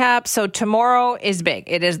Whitecaps. So tomorrow is big.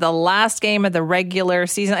 It is the last game of the regular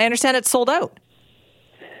season. I understand it's sold out.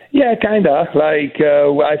 Yeah, kind of.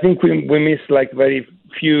 I think we missed very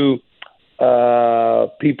few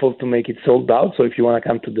people to make it sold out. So if you want to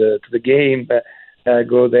come to the game,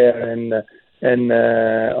 go there and on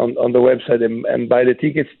the website and buy the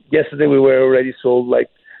tickets. Yesterday we were already sold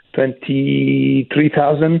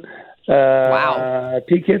 23,000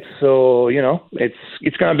 tickets. So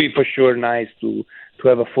it's gonna be for sure nice to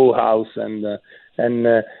have a full house and end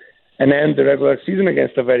the regular season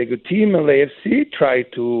against a very good team, LAFC. Try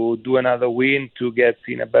to do another win to get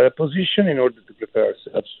in a better position in order to prepare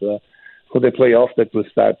ourselves for the playoff that will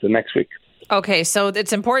start next week. Okay, so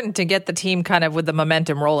it's important to get the team kind of with the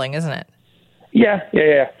momentum rolling, isn't it? Yeah.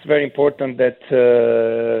 It's very important that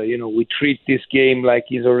we treat this game like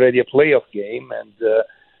it's already a playoff game, and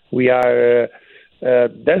we are.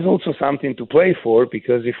 There's also something to play for,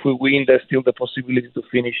 because if we win, there's still the possibility to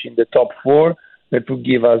finish in the top four. That would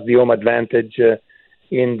give us the home advantage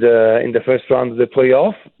in the first round of the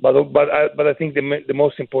playoff. But I think the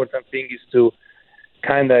most important thing is to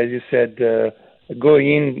kind of, as you said, go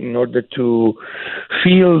in order to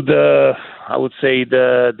feel the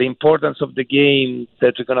importance of the game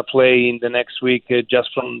that we're going to play in the next week,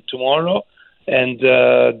 just from tomorrow, and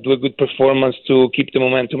do a good performance to keep the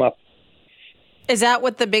momentum up. Is that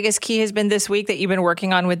what the biggest key has been this week that you've been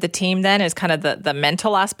working on with the team then, is kind of the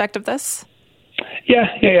mental aspect of this?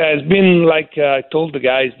 Yeah. It's been like I told the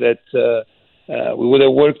guys that we would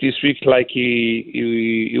have worked this week like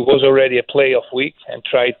it was already a playoff week, and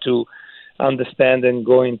tried to understand and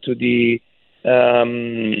go into the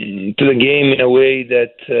game in a way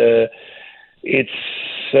that it's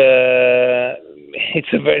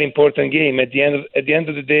a very important game. At the end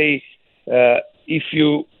of the day,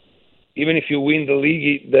 even if you win the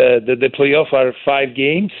league, the playoff are 5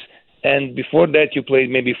 games, and before that you played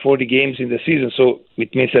maybe 40 games in the season. So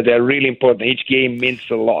it means that they're really important. Each game means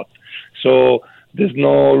a lot. So there's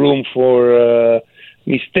no room for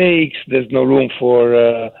mistakes. There's no room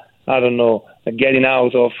for getting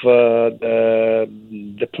out of the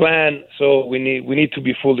plan. So we need to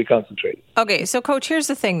be fully concentrated. Okay, so Coach, here's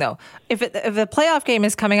the thing though. If the playoff game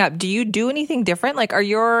is coming up, do you do anything different? Like, are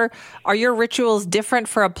your rituals different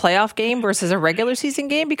for a playoff game versus a regular season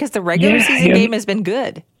game? Because the regular season game has been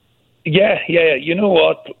good. Yeah. You know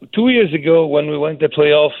what? 2 years ago, when we went to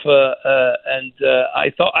playoff, I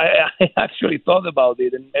actually thought about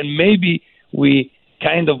it, and maybe we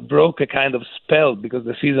kind of broke a kind of spell, because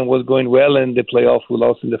the season was going well and the playoff we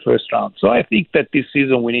lost in the first round. So I think that this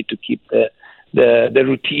season we need to keep the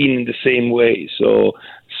routine in the same way. So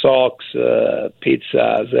socks,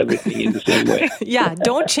 pizzas, everything in the same way. Yeah,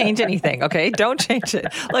 don't change anything, okay? Don't change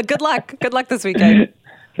it. Look, good luck. Good luck this weekend.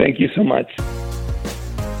 Thank you so much.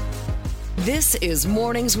 This is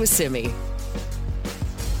Mornings with Simi.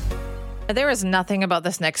 There is nothing about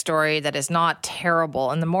this next story that is not terrible.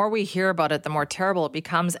 And the more we hear about it, the more terrible it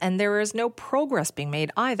becomes. And there is no progress being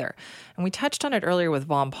made either. And we touched on it earlier with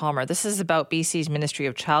Vaughn Palmer. This is about BC's Ministry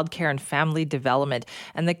of Childcare and Family Development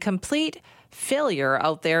and the complete failure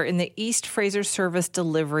out there in the East Fraser Service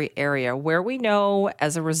Delivery area, where we know,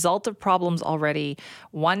 as a result of problems already,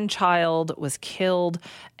 one child was killed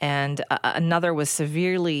and another was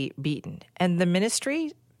severely beaten. And the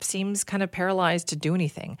ministry seems kind of paralyzed to do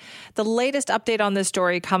anything. The latest update on this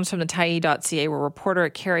story comes from the Tyee.ca, where reporter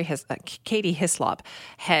Katie Hislop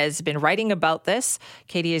has been writing about this.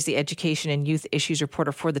 Katie is the education and youth issues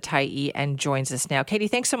reporter for the Tyee and joins us now. Katie,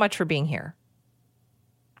 thanks so much for being here.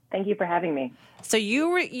 Thank you for having me. So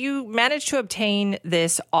you managed to obtain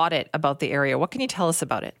this audit about the area. What can you tell us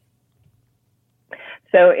about it?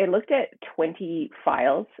 So it looked at 20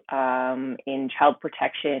 files in child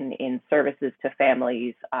protection, in services to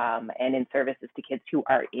families, and in services to kids who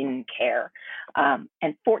are in care.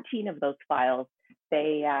 And 14 of those files,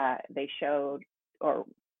 they showed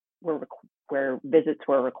where visits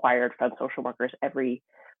were required from social workers every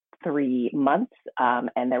 3 months,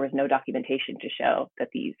 and there was no documentation to show that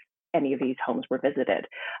any of these homes were visited.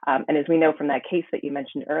 And as we know from that case that you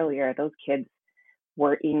mentioned earlier, those kids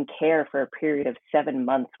were in care for a period of 7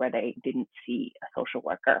 months where they didn't see a social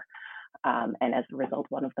worker. And as a result,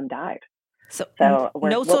 one of them died. So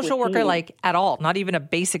no social worker, like at all, not even a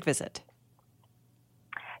basic visit.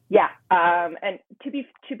 Yeah. And to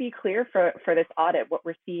be clear, for this audit, what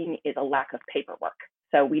we're seeing is a lack of paperwork.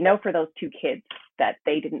 So we know for those 2 kids that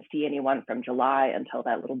they didn't see anyone from July until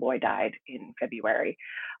that little boy died in February.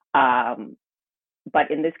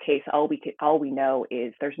 But in this case, all we know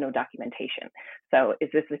is there's no documentation. So is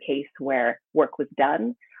this a case where work was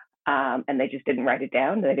done and they just didn't write it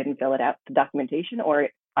down, they didn't fill it out, the documentation, or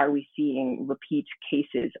are we seeing repeat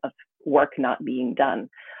cases of work not being done?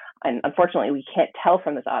 And unfortunately, we can't tell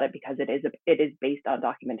from this audit because it is based on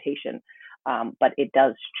documentation, but it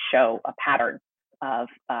does show a pattern of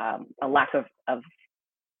a lack of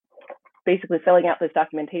basically filling out this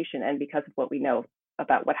documentation. And because of what we know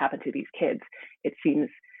about what happened to these kids, it seems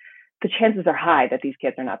the chances are high that these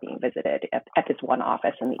kids are not being visited at this one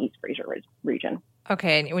office in the East Fraser region.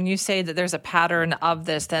 Okay, and when you say that there's a pattern of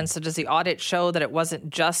this, then, so does the audit show that it wasn't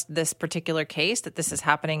just this particular case, that this is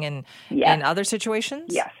happening in other situations?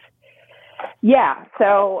 Yes. Yeah,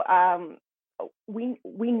 so we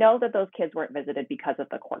know that those kids weren't visited because of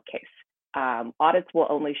the court case. Audits will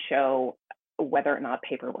only show whether or not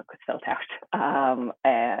paperwork was filled out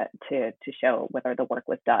to show whether the work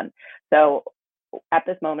was done. So at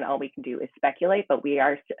this moment, all we can do is speculate, but we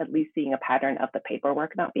are at least seeing a pattern of the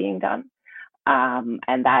paperwork not being done.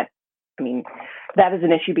 And that is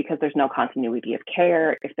an issue because there's no continuity of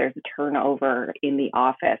care. If there's a turnover in the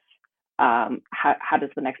office, how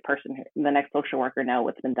does the next social worker know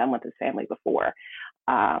what's been done with his family before?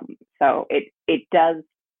 So it does,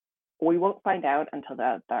 we won't find out until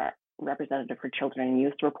the representative for children and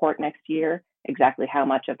youth report next year exactly how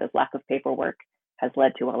much of this lack of paperwork has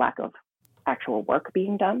led to a lack of actual work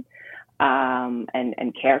being done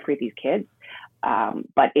and care for these kids.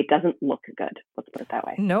 But it doesn't look good. Let's put it that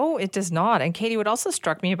way. No, it does not. And Katie, what also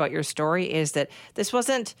struck me about your story is that this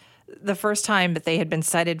wasn't the first time that they had been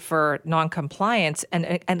cited for non-compliance,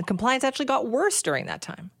 and compliance actually got worse during that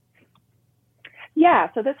time. Yeah,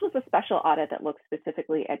 so this was a special audit that looked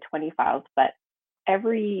specifically at 20 files, but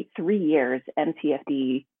every 3 years,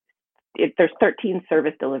 MCFD, there's 13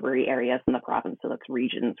 service delivery areas in the province, so that's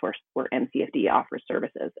regions where MCFD offers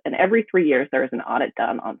services. And every 3 years, there is an audit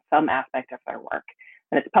done on some aspect of their work,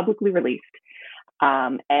 and it's publicly released.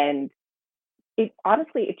 And it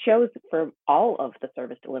honestly, it shows for all of the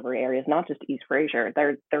service delivery areas, not just East Fraser,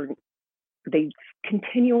 they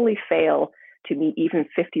continually fail to meet even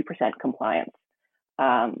 50% compliance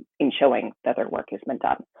in showing that their work has been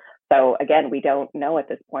done. So again, we don't know at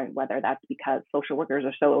this point whether that's because social workers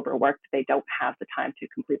are so overworked they don't have the time to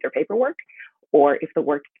complete their paperwork, or if the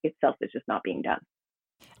work itself is just not being done.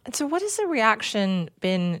 And so what has the reaction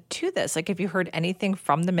been to this? Like, have you heard anything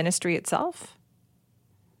from the ministry itself?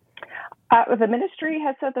 The ministry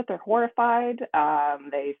has said that they're horrified.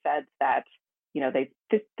 They said that,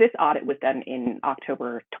 this audit was done in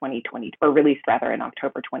October 2020, or released rather in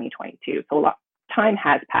October 2022. So a lot time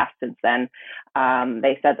has passed since then.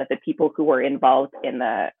 They said that the people who were involved in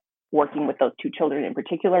the working with those 2 children in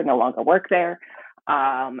particular no longer work there,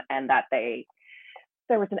 and that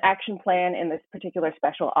there was an action plan in this particular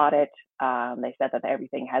special audit. They said that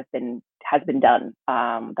everything has been done,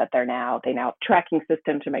 that they now have a tracking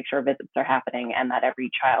system to make sure visits are happening, and that every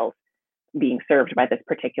child being served by this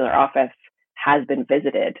particular office has been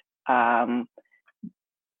visited. But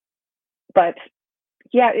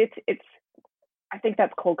yeah, it's I think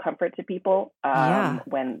that's cold comfort to people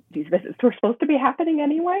when these visits were supposed to be happening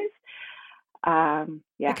anyways.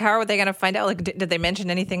 Like, how are they going to find out? Like, did they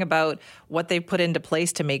mention anything about what they put into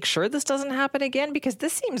place to make sure this doesn't happen again? Because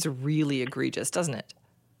this seems really egregious, doesn't it?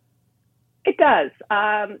 It does.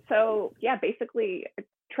 So yeah, basically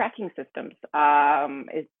tracking systems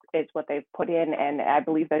is what they've put in. And I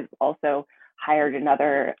believe they've also hired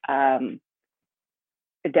another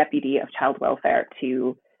deputy of child welfare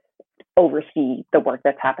to oversee the work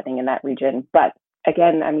that's happening in that region. But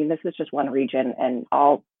again, I mean, this is just one region, and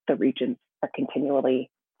all the regions are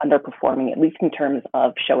continually underperforming, at least in terms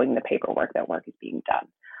of showing the paperwork that work is being done.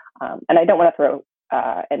 And I don't want to throw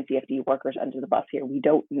NCFD workers under the bus here. We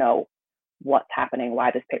don't know what's happening,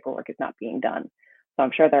 why this paperwork is not being done. So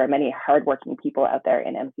I'm sure there are many hardworking people out there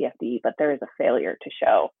in MCFD, but there is a failure to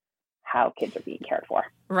show how kids are being cared for.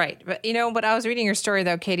 Right. But, when I was reading your story,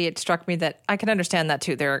 though, Katie, it struck me that I can understand that,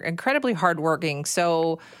 too. They're incredibly hardworking.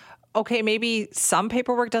 So, okay, maybe some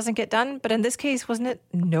paperwork doesn't get done, but in this case, wasn't it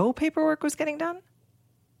no paperwork was getting done?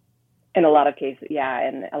 In a lot of cases, yeah.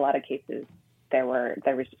 In a lot of cases, there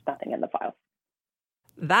was just nothing in the files.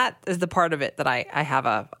 That is the part of it that I have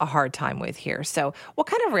a hard time with here. So what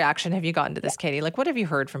kind of reaction have you gotten to this, Katie? Like, what have you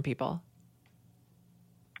heard from people?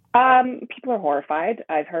 People are horrified.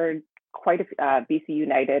 I've heard quite a few, BC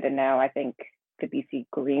United, and now I think the BC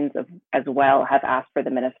Greens as well have asked for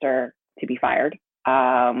the minister to be fired.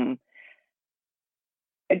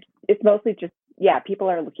 It's mostly just, people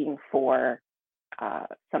are looking for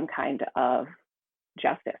some kind of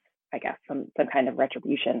justice, I guess, some kind of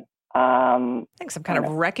retribution. I think some kind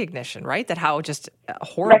of recognition, right? That how just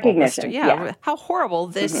horrible. Recognition, how horrible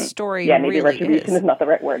this story maybe really retribution is not the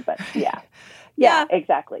right word, but yeah,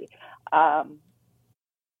 exactly.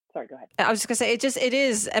 Sorry, go ahead. I was just going to say, it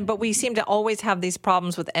is, but we seem to always have these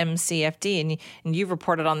problems with MCFD, and you've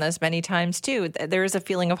reported on this many times too. There is a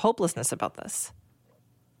feeling of hopelessness about this.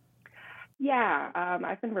 Yeah,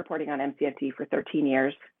 I've been reporting on MCFD for 13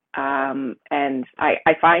 years, and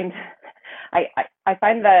I find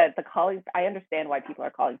the calling. I understand why people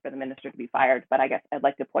are calling for the minister to be fired, but I guess I'd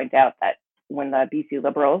like to point out that when the BC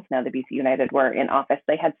Liberals, now the BC United, were in office,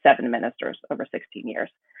 they had 7 ministers over 16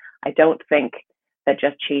 years. I don't think that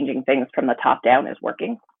just changing things from the top down is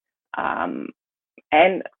working. And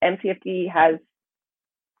MCFD has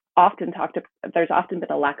often there's often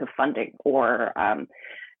been a lack of funding or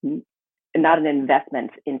not an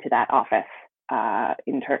investment into that office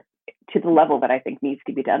to the level that I think needs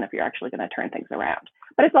to be done if you're actually going to turn things around.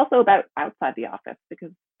 But it's also about outside the office,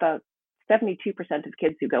 because the 72% of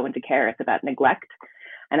kids who go into care, it's about neglect.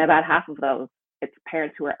 And about half of those, it's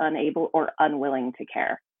parents who are unable or unwilling to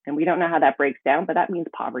care. And we don't know how that breaks down, but that means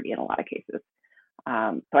poverty in a lot of cases.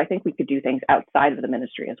 So I think we could do things outside of the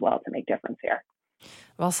ministry as well to make difference here.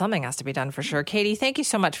 Well, something has to be done for sure. Katie, thank you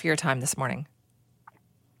so much for your time this morning.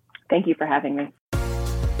 Thank you for having me.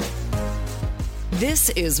 This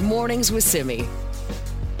is Mornings with Simi.